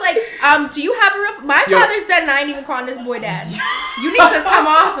 I was like, Do you have a real... My father's dead and I ain't even calling this boy dad. You need to come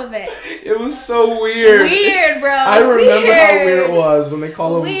off of it. It was so weird. Weird, bro. I remember how weird it was when they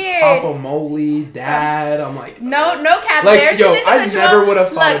call him Papa Moley, Dad. I'm like... No cap. Like, There's yo, an individual... I never would have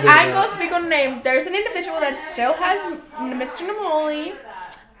thought of it. Look, I ain't gonna speak on the name. There's an individual that still has Mr. Namoli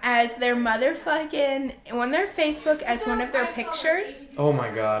as their motherfucking... on their Facebook as one of their pictures. Oh,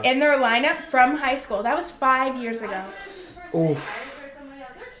 my God. In their lineup from high school. That was 5 years ago. Oof.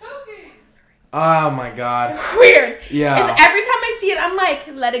 Oh my God. Weird. Yeah. It's every time I see it, I'm like,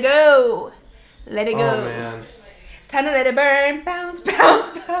 let it go. Let it go. Oh man. Time to let it burn. Bounce,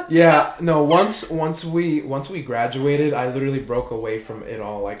 bounce, bounce. Yeah. No. Once we graduated, I literally broke away from it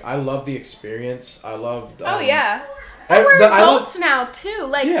all. Like I loved the experience. I loved. Oh yeah. And we're adults now too.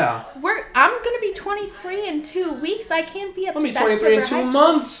 Like yeah. I'm gonna be 23 in 2 weeks. I can't be obsessed. I'll be 23 in 2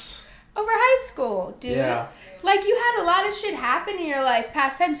 months. Over high school, dude. Yeah. Like, you had a lot of shit happen in your life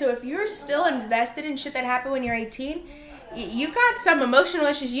past tense, so if you're still invested in shit that happened when you're 18, you got some emotional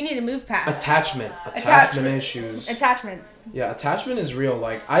issues you need to move past. Attachment issues. Attachment. Yeah, attachment is real.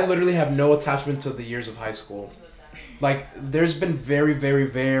 Like, I literally have no attachment to the years of high school. Like, there's been very, very,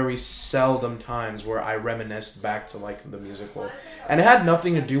 very seldom times where I reminisced back to, like, the musical. And it had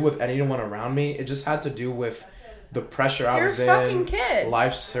nothing to do with anyone around me. It just had to do with the pressure I was in. You're a fucking kid.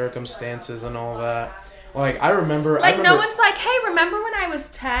 Life circumstances and all that. Like, I remember... no one's like, hey, remember when I was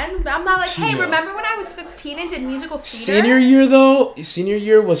 10? I'm not like, hey, remember when I was 15 and did musical theater? Senior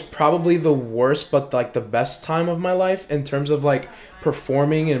year was probably the worst, but, like, the best time of my life in terms of, like,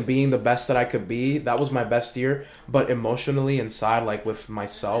 performing and being the best that I could be. That was my best year. But emotionally, inside, like, with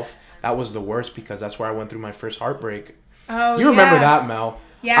myself, that was the worst because that's where I went through my first heartbreak. Oh, you remember that, Mel?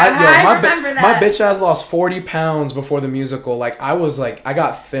 Yeah, I remember that. My bitch ass lost 40 pounds before the musical. Like, I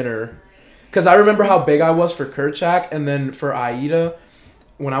got thinner. Because I remember how big I was for Kerchak, and then for Aida,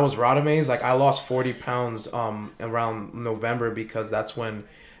 when I was Radamés, like, I lost 40 pounds around November because that's when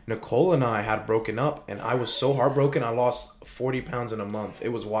Nicole and I had broken up, and I was so heartbroken, I lost 40 pounds in a month.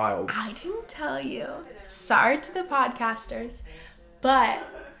 It was wild. I didn't tell you. Sorry to the podcasters, but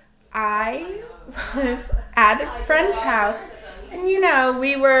I was at a friend's house, and, you know,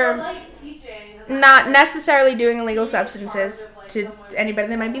 we were not necessarily doing illegal substances to anybody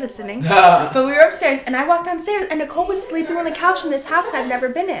that might be listening. But we were upstairs, and I walked downstairs, and Nicole was sleeping on the couch in this house I've never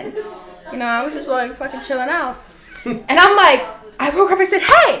been in. You know, I was just like fucking chilling out. And I'm like, I woke up, I said,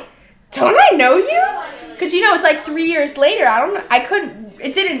 hey, don't I know you? Because, you know, it's like 3 years later,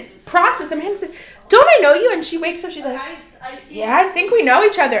 it didn't process. I said, don't I know you? And she wakes up, she's like, yeah, I think we know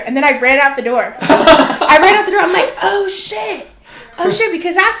each other. And then I ran out the door. I'm like, oh shit,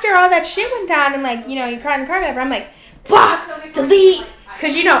 because after all that shit went down, and, like, you know, you cry in the car, whatever, I'm like, block, delete.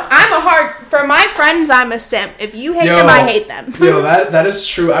 Because, you know, for my friends, I'm a simp. If you hate them, I hate them. Yo, that is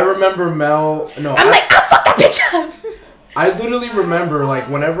true. I remember Mel. No, I'll fuck that bitch up. I literally remember, like,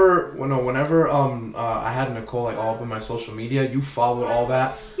 whenever I had Nicole, like, all up in my social media, you followed all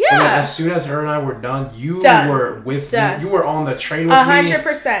that. Yeah. And then as soon as her and I were done, you were with me. You were on the train with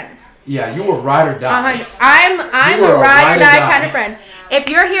 100%. Yeah, you were ride or die. I'm a ride or die kind of friend. If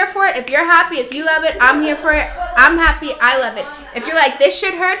you're here for it, if you're happy, if you love it, I'm here for it. I'm happy, I love it. If you're like, this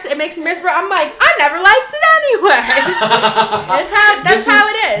shit hurts, it makes me miserable, I'm like, I never liked it anyway. That's how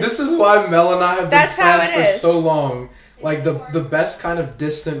it is. This is why Mel and I have been friends for so long. Like, the best kind of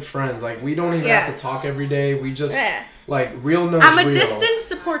distant friends. Like, we don't even have to talk every day. We just, like, real knows I'm a real. distant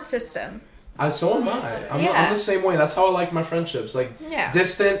support system. So am I. I'm the same way. That's how I like my friendships. Like,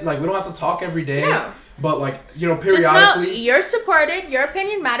 distant, like, we don't have to talk every day. No. But, like, you know, periodically. Just know you're supported, your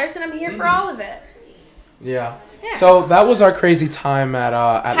opinion matters, and I'm here for all of it. Yeah. So that was our crazy time at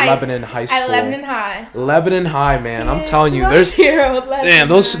Lebanon High School. At Lebanon High. Lebanon High, man. I'm telling you, those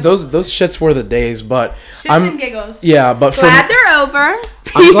shits were the days, but and giggles. Yeah, but glad they're over.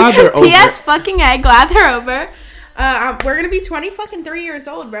 I'm glad they're over. P.S. fucking A, glad they're over. We're gonna be 23 years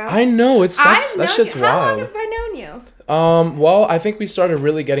old, bro. I know that shit's wild. How long have I known you? Well, I think we started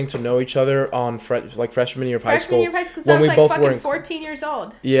really getting to know each other on freshman year of high school. Freshman year of high school, when we like both were 14 years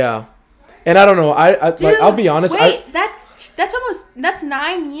old. Yeah. And I don't know. Dude, like, I'll be honest. Wait, that's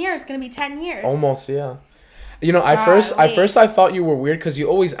 9 years. Gonna be 10 years. Almost, yeah. You know, at first I thought you were weird because you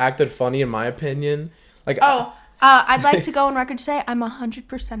always acted funny, in my opinion. Like, I'd like to go on record to say I'm 100%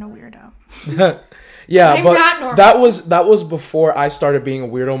 a weirdo. Yeah, I'm but that was before I started being a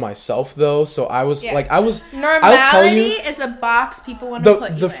weirdo myself, though. So I was Normality is a box people want to put you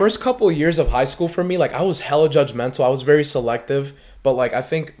in. The first couple of years of high school for me, like, I was hella judgmental. I was very selective, but, like, I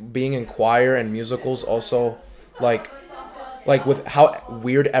think being in choir and musicals also, like with how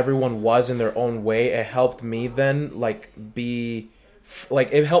weird everyone was in their own way, it helped me then, like, be like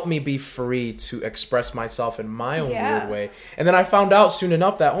it helped me be free to express myself in my own weird way. And then I found out soon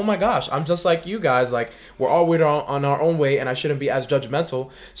enough that, oh my gosh, I'm just like you guys. Like, we're all weird on our own way, and I shouldn't be as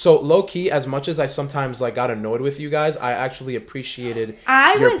judgmental. So low key, as much as I sometimes like got annoyed with you guys, I actually appreciated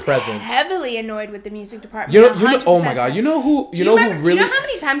your presence. Heavily annoyed with the music department. You know, oh my god, you know who really? Do you know how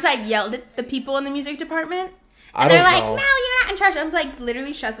many times I yelled at the people in the music department? And they're like, no, you're not in charge. I'm like,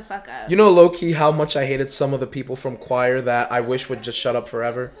 literally, shut the fuck up. You know, low key, how much I hated some of the people from choir that I wish would just shut up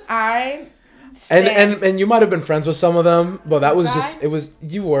forever. And you might have been friends with some of them, but that was just,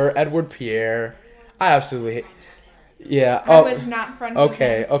 you were Edward Pierre. I absolutely yeah. I was not friends with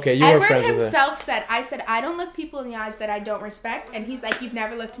him. Okay, you were friends with him. Edward himself said, I don't look people in the eyes that I don't respect. And he's like, you've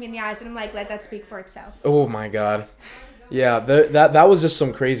never looked me in the eyes. And I'm like, let that speak for itself. Oh my god. Yeah, that was just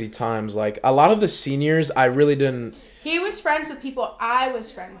some crazy times. Like, a lot of the seniors, I really didn't... He was friends with people I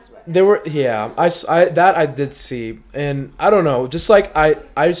was friends with. There were, yeah, I did see. And I don't know, just like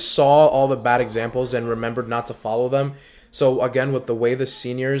I saw all the bad examples and remembered not to follow them. So again, with the way the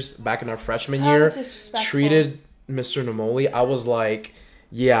seniors back in our freshman year treated Mr. Namoli, I was like...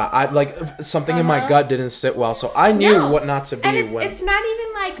 Yeah, I like something in my gut didn't sit well, so I knew what not to be. And it's not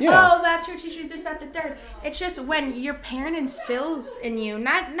even like, oh, that's your teacher, this, that, the third. It's just when your parent instills in you,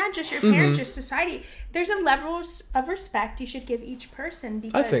 not just your parents, just society. There's a level of respect you should give each person,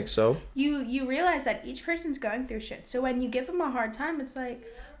 because I think so. You realize that each person's going through shit. So when you give them a hard time, it's like,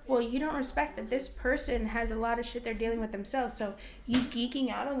 well, you don't respect that this person has a lot of shit they're dealing with themselves. So you geeking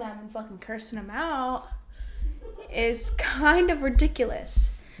out on them and fucking cursing them out is kind of ridiculous.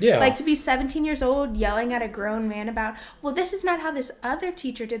 Yeah. Like, to be 17 years old yelling at a grown man about, well, this is not how this other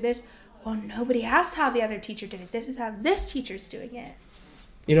teacher did this. Well, nobody asked how the other teacher did it. This is how this teacher's doing it.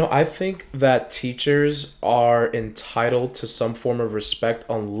 You know, I think that teachers are entitled to some form of respect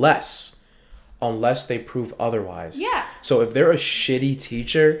unless they prove otherwise. Yeah. So if they're a shitty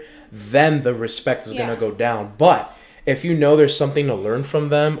teacher, then the respect is going to go down. But if you know there's something to learn from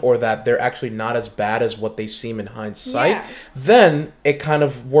them, or that they're actually not as bad as what they seem in hindsight, then it kind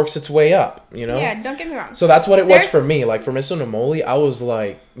of works its way up, you know? Yeah, don't get me wrong. So that's what it was for me. Like, for Mr. Namoli, I was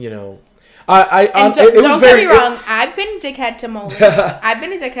like, you know... don't get me wrong. I've been a dickhead to Molly. I've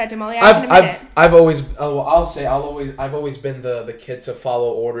been a dickhead to Molly. I've always been the kid to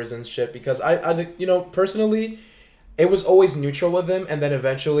follow orders and shit, because I you know, personally, it was always neutral with him, and then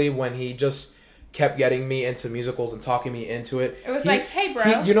eventually when he just kept getting me into musicals and talking me into it. It was like, hey,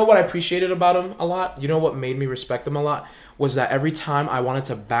 bro. You know what I appreciated about him a lot? You know what made me respect him a lot? Was that every time I wanted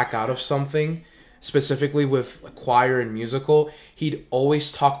to back out of something, specifically with choir and musical, he'd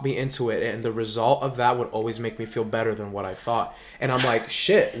always talk me into it, and the result of that would always make me feel better than what I thought. And I'm like,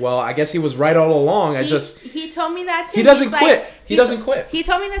 shit, well, I guess he was right all along. He told me that too. He doesn't quit. He doesn't quit. He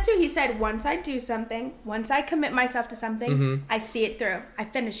told me that too. He said, once I do something, once I commit myself to something, I see it through. I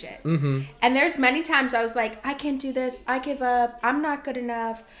finish it. And there's many times I was like, I can't do this. I give up. I'm not good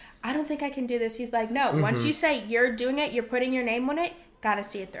enough. I don't think I can do this. He's like, no, once you say you're doing it, you're putting your name on it, gotta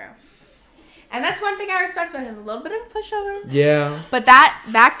see it through. And that's one thing I respect about him. A little bit of a pushover. Yeah. But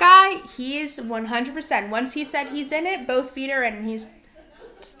that guy, he is 100%. Once he said he's in it, both feet are in, and he's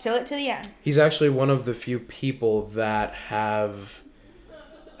till it to the end. He's actually one of the few people that have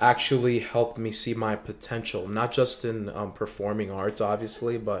actually helped me see my potential. Not just in performing arts,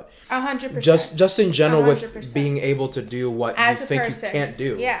 obviously, but 100%. Just in general 100%. With being able to do what you think you can't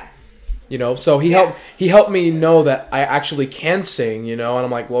do. Yeah. You know, so he helped me know that I actually can sing, you know, and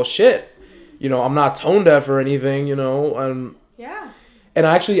I'm like, well, shit. You know, I'm not tone deaf or anything, you know. Yeah. And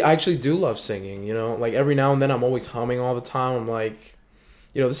I actually do love singing, you know. Like, every now and then I'm always humming all the time. I'm like,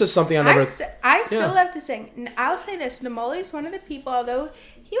 you know, this is something I never... I still love to sing. I'll say this. Namoli's one of the people, although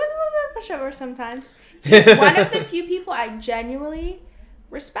he was a little bit of a pushover sometimes, he's one of the few people I genuinely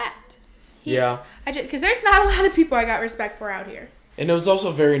respect. Because there's not a lot of people I got respect for out here. And it was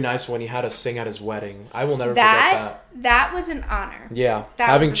also very nice when he had us sing at his wedding. I will never forget that. That was an honor. Yeah.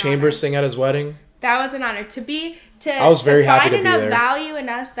 Having Chambers sing at his wedding. That was an honor. I was very happy to be there. Find enough value in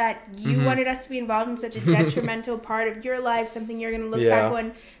us that you wanted us to be involved in such a detrimental part of your life, something you're going to look back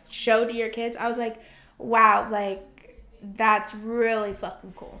on, show to your kids. I was like, wow, like, that's really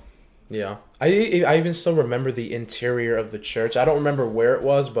fucking cool. Yeah. I even still remember the interior of the church. I don't remember where it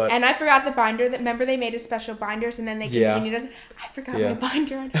was, but... And I forgot the binder. Remember they made us special binders, and then they continued us. I forgot my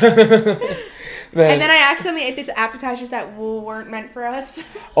binder. And then I accidentally ate these appetizers that weren't meant for us.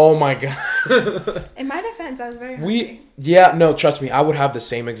 Oh my god. In my defense, I was very hungry. No, trust me. I would have the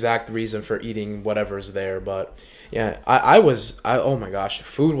same exact reason for eating whatever's there, but... Yeah, oh my gosh,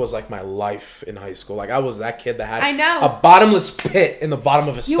 food was like my life in high school. Like, I was that kid that had a bottomless pit in the bottom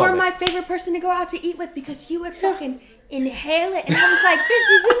of his stomach. You were my favorite person to go out to eat with because you would fucking inhale it. And I was like, this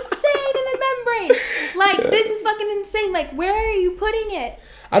is insane in the membrane. Like, this is fucking insane. Like, where are you putting it?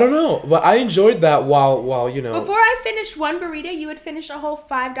 I don't know, but I enjoyed that while you know. Before I finished one burrito, you would finish a whole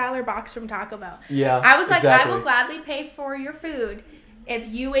 $5 box from Taco Bell. Yeah, I was like, exactly. I will gladly pay for your food if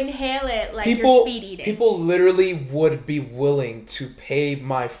you inhale it like you're speed eating. People literally would be willing to pay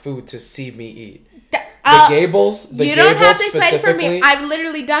my food to see me eat. The Gables, you don't have to say for me. I've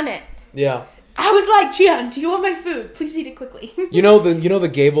literally done it. Yeah. I was like, Gian, do you want my food? Please eat it quickly. You know the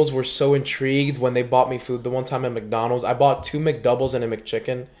Gables were so intrigued when they bought me food the one time at McDonald's. I bought 2 McDoubles and a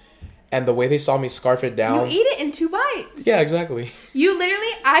McChicken, and the way they saw me scarf it down. You eat it in 2 bites. Yeah, exactly. You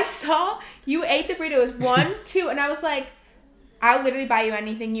literally, I saw you ate the burrito. It was 1, 2, and I was like, I'll literally buy you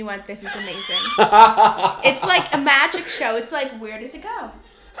anything you want. This is amazing. It's like a magic show. It's like, where does it go?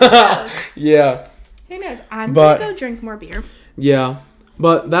 Who knows? Yeah. Who knows? I'm going to go drink more beer. Yeah.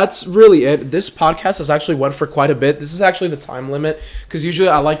 But that's really it. This podcast has actually went for quite a bit. This is actually the time limit because usually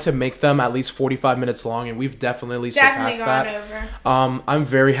I like to make them at least 45 minutes long, and we've definitely surpassed that. Over. I'm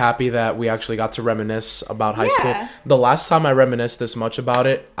very happy that we actually got to reminisce about high school. The last time I reminisced this much about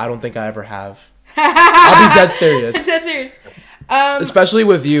it, I don't think I ever have. I'll be dead serious. Dead serious. Especially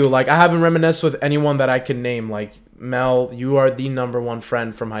with you. Like, I haven't reminisced with anyone that I can name. Like, Mel, you are the number one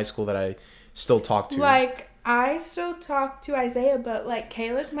friend from high school that I still talk to. Like, I still talk to Isaiah, but, like,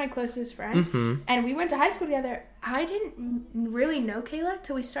 Kayla's my closest friend. Mm-hmm. And we went to high school together. I didn't really know Kayla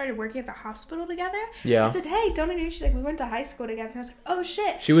till we started working at the hospital together. Yeah. I said, hey, don't introduce you. She's like, we went to high school together. And I was like, oh,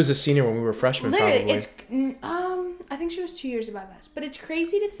 shit. She was a senior when we were freshmen, literally, probably. I think she was 2 years above us. But it's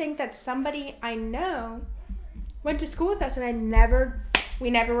crazy to think that somebody I know went to school with us, and we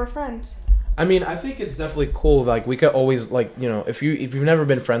never were friends. I mean, I think it's definitely cool. Like, we could always, like, you know, if you've never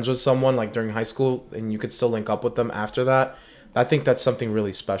been friends with someone, like, during high school, and you could still link up with them after that, I think that's something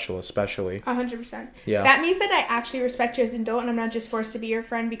really special, especially. 100%. Yeah. That means that I actually respect you as an adult, and I'm not just forced to be your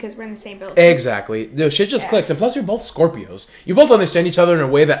friend because we're in the same building. Exactly. Dude, shit just clicks. And plus, you're both Scorpios. You both understand each other in a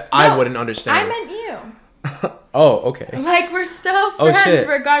way that I wouldn't understand. I meant you. Oh, okay. Like, we're still friends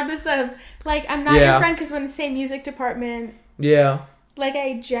regardless of, like, I'm not your friend because we're in the same music department. Yeah. Like,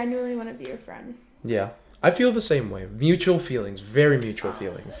 I genuinely want to be your friend. Yeah. I feel the same way. Mutual feelings. Very mutual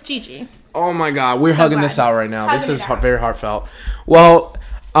feelings. GG. Oh my god. We're hugging this out right now. This is very heartfelt. Well,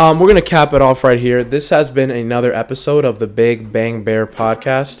 we're going to cap it off right here. This has been another episode of the Big Bang Bear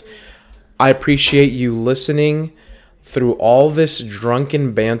podcast. I appreciate you listening through all this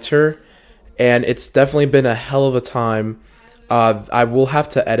drunken banter. And it's definitely been a hell of a time. I will have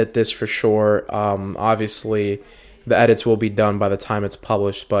to edit this for sure. Obviously, the edits will be done by the time it's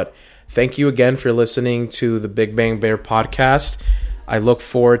published. But thank you again for listening to the Big Bang Bear podcast. I look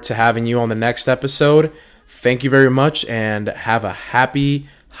forward to having you on the next episode. Thank you very much, and have a happy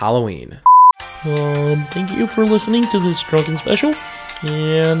Halloween. Thank you for listening to this drunken special.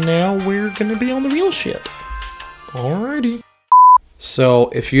 And now we're going to be on the real shit. Alrighty. So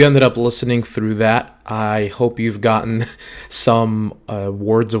if you ended up listening through that, I hope you've gotten some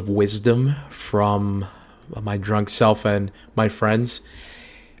words of wisdom from my drunk self and my friends.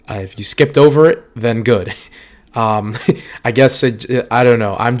 If you skipped over it, then good. I guess I don't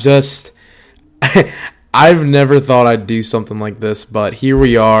know. I'm just I've never thought I'd do something like this, but here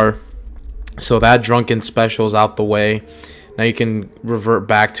we are. So that drunken special's out the way. Now you can revert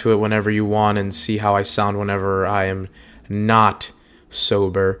back to it whenever you want and see how I sound whenever I am not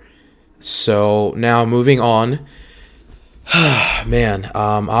sober. So now moving on. Man,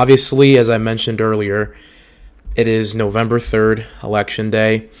 obviously, as I mentioned earlier, it is November 3rd, Election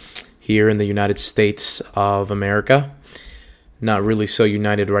Day, here in the United States of America. Not really so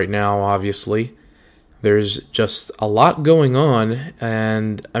united right now, obviously. There's just a lot going on,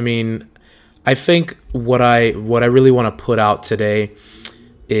 and I mean, I think what I really want to put out today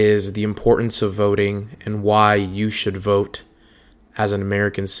is the importance of voting and why you should vote as an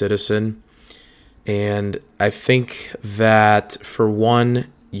American citizen. And I think that, for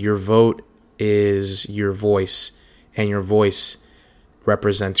one, your vote is your voice, and your voice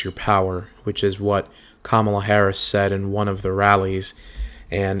represents your power, which is what Kamala Harris said in one of the rallies.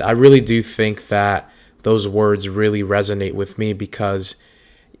 And I really do think that those words really resonate with me, because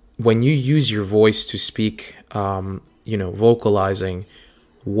when you use your voice to speak, vocalizing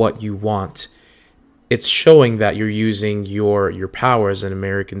what you want, it's showing that you're using your power as an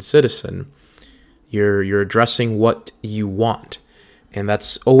American citizen. You're addressing what you want, and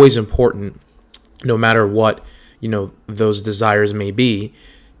that's always important, no matter what those desires may be.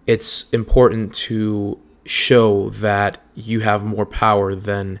 It's important to show that you have more power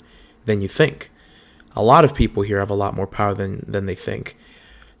than you think. A lot of people here have a lot more power than they think.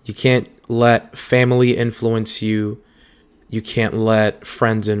 You can't let family influence you. You can't let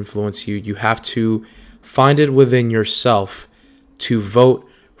friends influence you. You have to find it within yourself to vote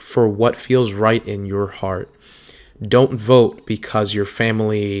for what feels right in your heart. Don't vote because your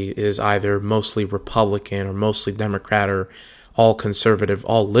family is either mostly Republican or mostly Democrat or all conservative,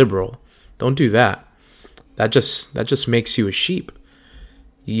 all liberal. Don't do that. That just makes you a sheep.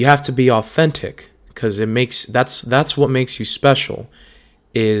 You have to be authentic, because that's what makes you special,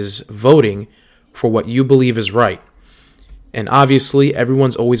 is voting for what you believe is right. And obviously,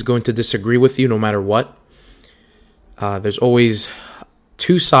 everyone's always going to disagree with you no matter what. There's always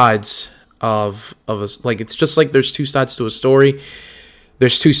two sides of us. Like, it's just like there's two sides to a story.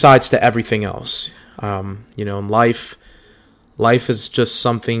 There's two sides to everything else. In life is just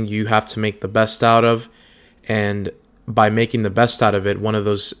something you have to make the best out of. And by making the best out of it, one of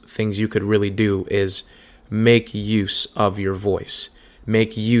those things you could really do is make use of your voice.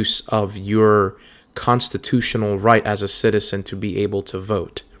 Make use of your constitutional right as a citizen to be able to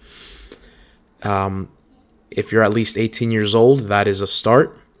vote. If you're at least 18 years old, that is a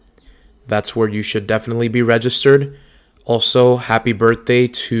start. That's where you should definitely be registered. Also, happy birthday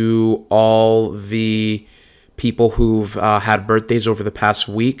to all the people who've had birthdays over the past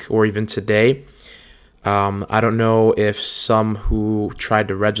week or even today. I don't know if some who tried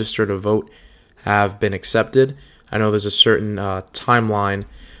to register to vote have been accepted. I know there's a certain timeline,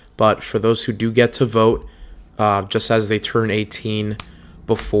 but for those who do get to vote, just as they turn 18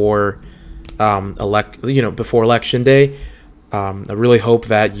 before before Election Day, I really hope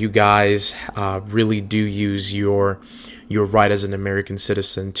that you guys really do use your right as an American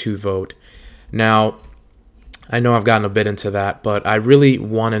citizen to vote. Now, I know I've gotten a bit into that, but I really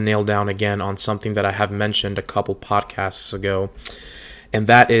want to nail down again on something that I have mentioned a couple podcasts ago, and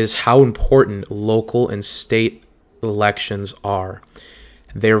that is how important local and state elections are.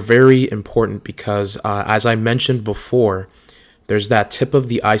 They're very important because, as I mentioned before, there's that tip of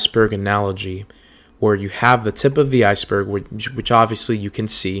the iceberg analogy where you have the tip of the iceberg, which obviously you can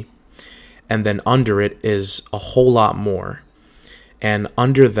see, and then under it is a whole lot more. And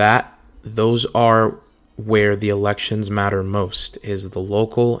under that, those are where the elections matter most, is the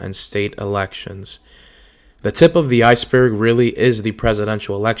local and state elections. The tip of the iceberg really is the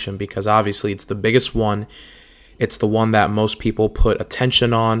presidential election, because obviously it's the biggest one. It's the one that most people put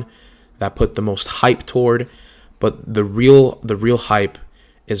attention on, that put the most hype toward. But the real hype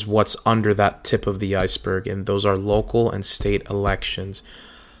is what's under that tip of the iceberg, and those are local and state elections.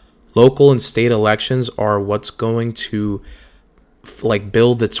 Local and state elections are what's going to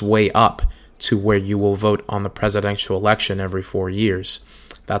build its way up to where you will vote on the presidential election every 4 years.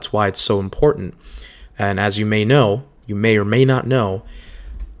 That's why it's so important. And as you may know, you may or may not know,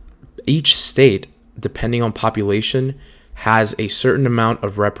 each state, depending on population, has a certain amount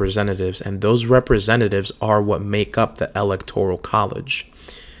of representatives, and those representatives are what make up the Electoral College.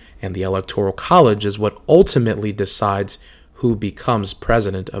 And the Electoral College is what ultimately decides who becomes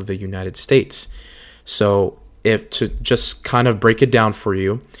president of the United States. So, if to just kind of break it down for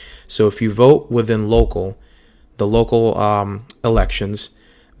you, so if you vote within the local elections,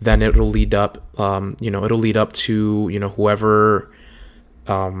 then it'll lead up, to whoever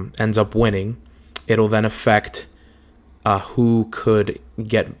ends up winning. It'll then affect who could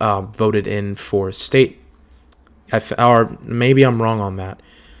get voted in for state. Or maybe I'm wrong on that.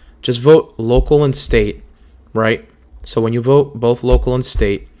 Just vote local and state, right? So when you vote both local and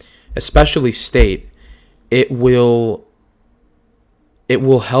state, especially state, it will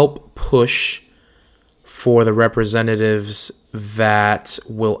help push for the representatives that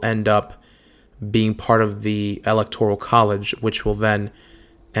will end up being part of the Electoral College, which will then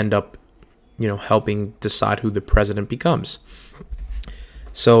end up, helping decide who the president becomes.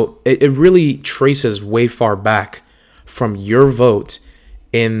 So it really traces way far back from your vote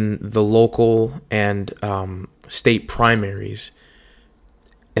in the local and state primaries,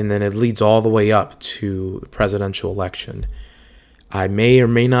 and then it leads all the way up to the presidential election. I may or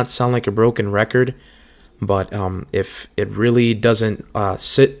may not sound like a broken record, but if it really doesn't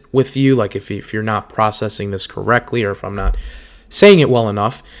sit with you, like if you're not processing this correctly, or if I'm not saying it well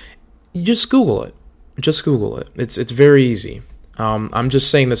enough, you just Google it. Just Google it. It's very easy. I'm just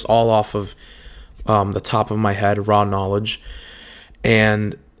saying this all off of the top of my head, raw knowledge,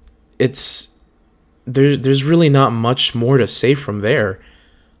 and there's really not much more to say from there.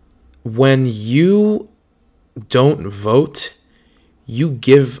 When you don't vote, you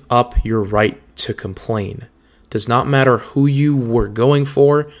give up your right to complain. Does not matter who you were going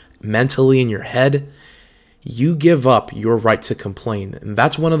for mentally in your head. You give up your right to complain. And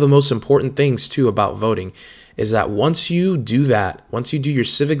that's one of the most important things, too, about voting, is that once you do that, once you do your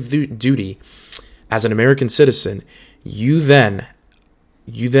civic duty as an American citizen, you then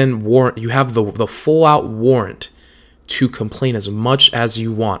warrant, you have the full out warrant to complain as much as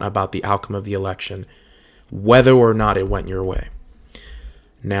you want about the outcome of the election, whether or not it went your way.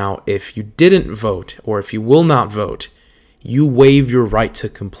 Now, if you didn't vote, or if you will not vote, you waive your right to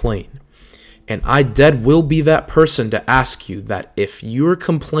complain. And I will be that person to ask you that if you're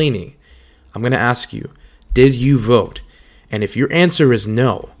complaining, I'm going to ask you, did you vote? And if your answer is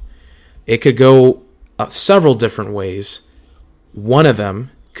no, it could go several different ways. One of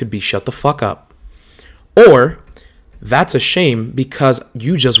them could be shut the fuck up. Or that's a shame because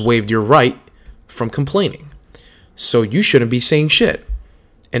you just waived your right from complaining. So you shouldn't be saying shit.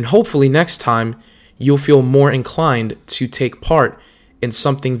 And hopefully next time you'll feel more inclined to take part in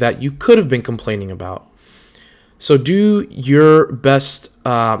something that you could have been complaining about. So do your best,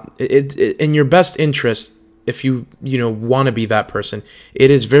 in your best interest, if you want to be that person.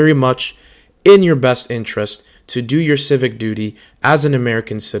 It is very much in your best interest to do your civic duty as an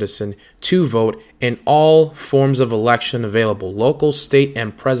American citizen, to vote in all forms of election available, local, state,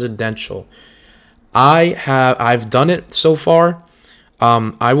 and presidential. I've done it so far.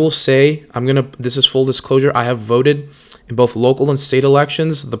 I will say, this is full disclosure, I have voted in both local and state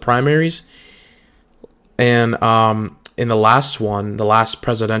elections, the primaries, and in the last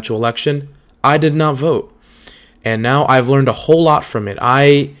presidential election, I did not vote. And now I've learned a whole lot from it.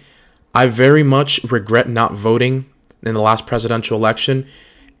 I very much regret not voting in the last presidential election,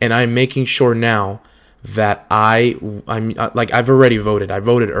 and I'm making sure now that I've already voted. I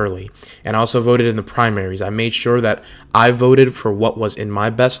voted early, and I also voted in the primaries. I made sure that I voted for what was in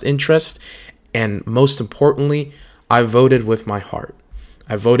my best interest, and most importantly, I voted with my heart.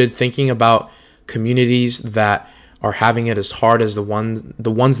 I voted thinking about communities that are having it as hard as the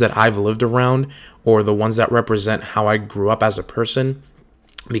ones that I've lived around, or the ones that represent how I grew up as a person.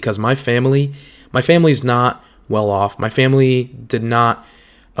 Because my family's not well off. My family did not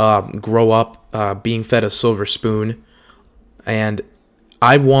grow up being fed a silver spoon, and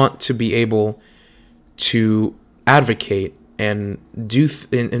I want to be able to advocate and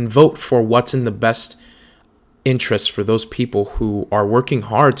and vote for what's in the best interest for those people who are working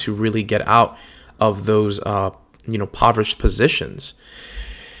hard to really get out of those impoverished positions.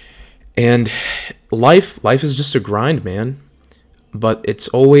 And life is just a grind, man. But it's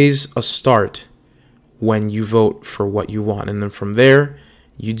always a start when you vote for what you want. And then from there,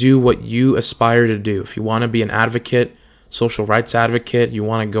 you do what you aspire to do. If you want to be an advocate, social rights advocate, you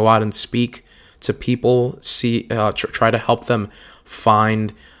want to go out and speak to people, try to help them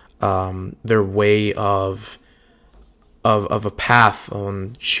find their way of a path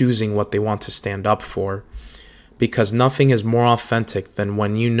on choosing what they want to stand up for. Because nothing is more authentic than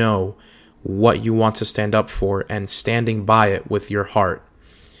when you know what you want to stand up for and standing by it with your heart.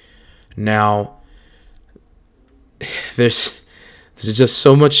 Now, there's just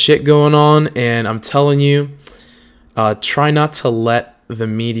so much shit going on, and I'm telling you, try not to let the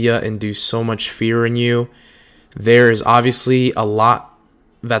media induce so much fear in you. There is obviously a lot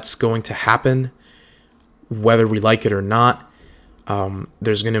that's going to happen, whether we like it or not.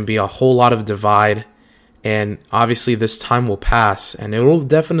 There's going to be a whole lot of divide, and obviously this time will pass, and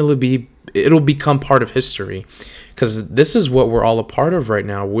it'll become part of history, because this is what we're all a part of right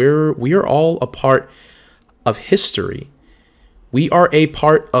now. We are all a part of history. We are a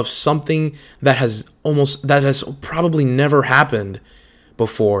part of something that has probably never happened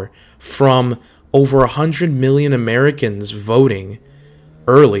before, from over 100 million Americans have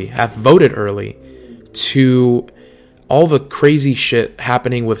voted early, to all the crazy shit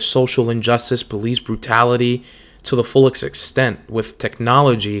happening with social injustice, police brutality, to the fullest extent, with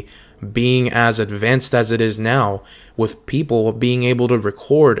technology being as advanced as it is now, with people being able to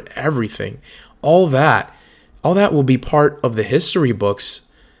record everything. All that will be part of the history books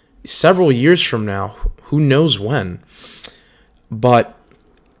several years from now. Who knows when? But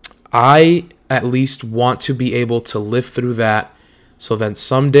I at least want to be able to live through that, so that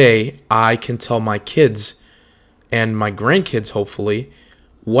someday I can tell my kids and my grandkids, hopefully,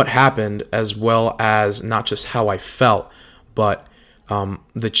 what happened, as well as not just how I felt, but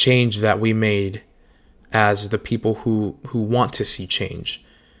the change that we made as the people who want to see change.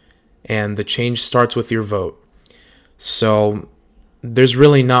 And the change starts with your vote. So there's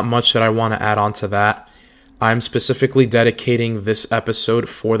really not much that I want to add on to that. I'm specifically dedicating this episode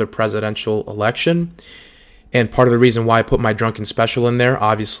for the presidential election. And part of the reason why I put my drunken special in there,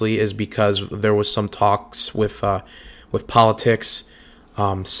 obviously, is because there was some talks with politics,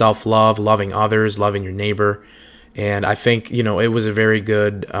 self-love, loving others, loving your neighbor. And I think, it was a very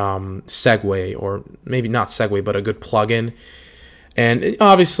good segue, or maybe not segue, but a good plug-in. And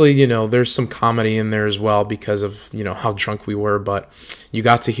obviously, you know, there's some comedy in there as well because of, you know, how drunk we were. But you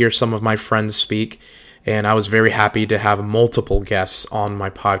got to hear some of my friends speak. And I was very happy to have multiple guests on my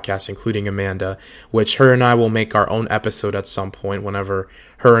podcast, including Amanda, which her and I will make our own episode at some point whenever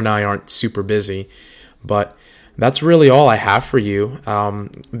her and I aren't super busy. But that's really all I have for you.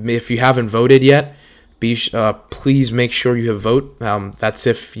 If you haven't voted yet, please make sure you have vote. That's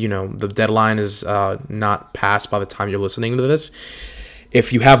if, you know, the deadline is not passed by the time you're listening to this.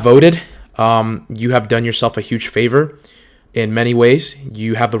 If you have voted, you have done yourself a huge favor in many ways.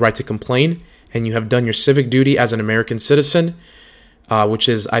 You have the right to complain, and you have done your civic duty as an American citizen, which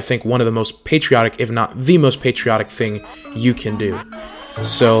is, I think, one of the most patriotic, if not the most patriotic thing you can do.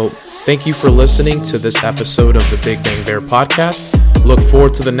 So thank you for listening to this episode of the Big Bang Bear podcast. Look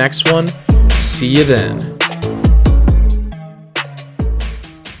forward to the next one. See you then.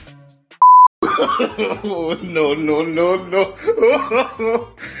 No.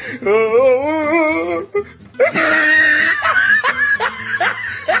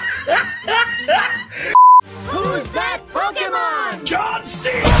 Who's that Pokemon? John C.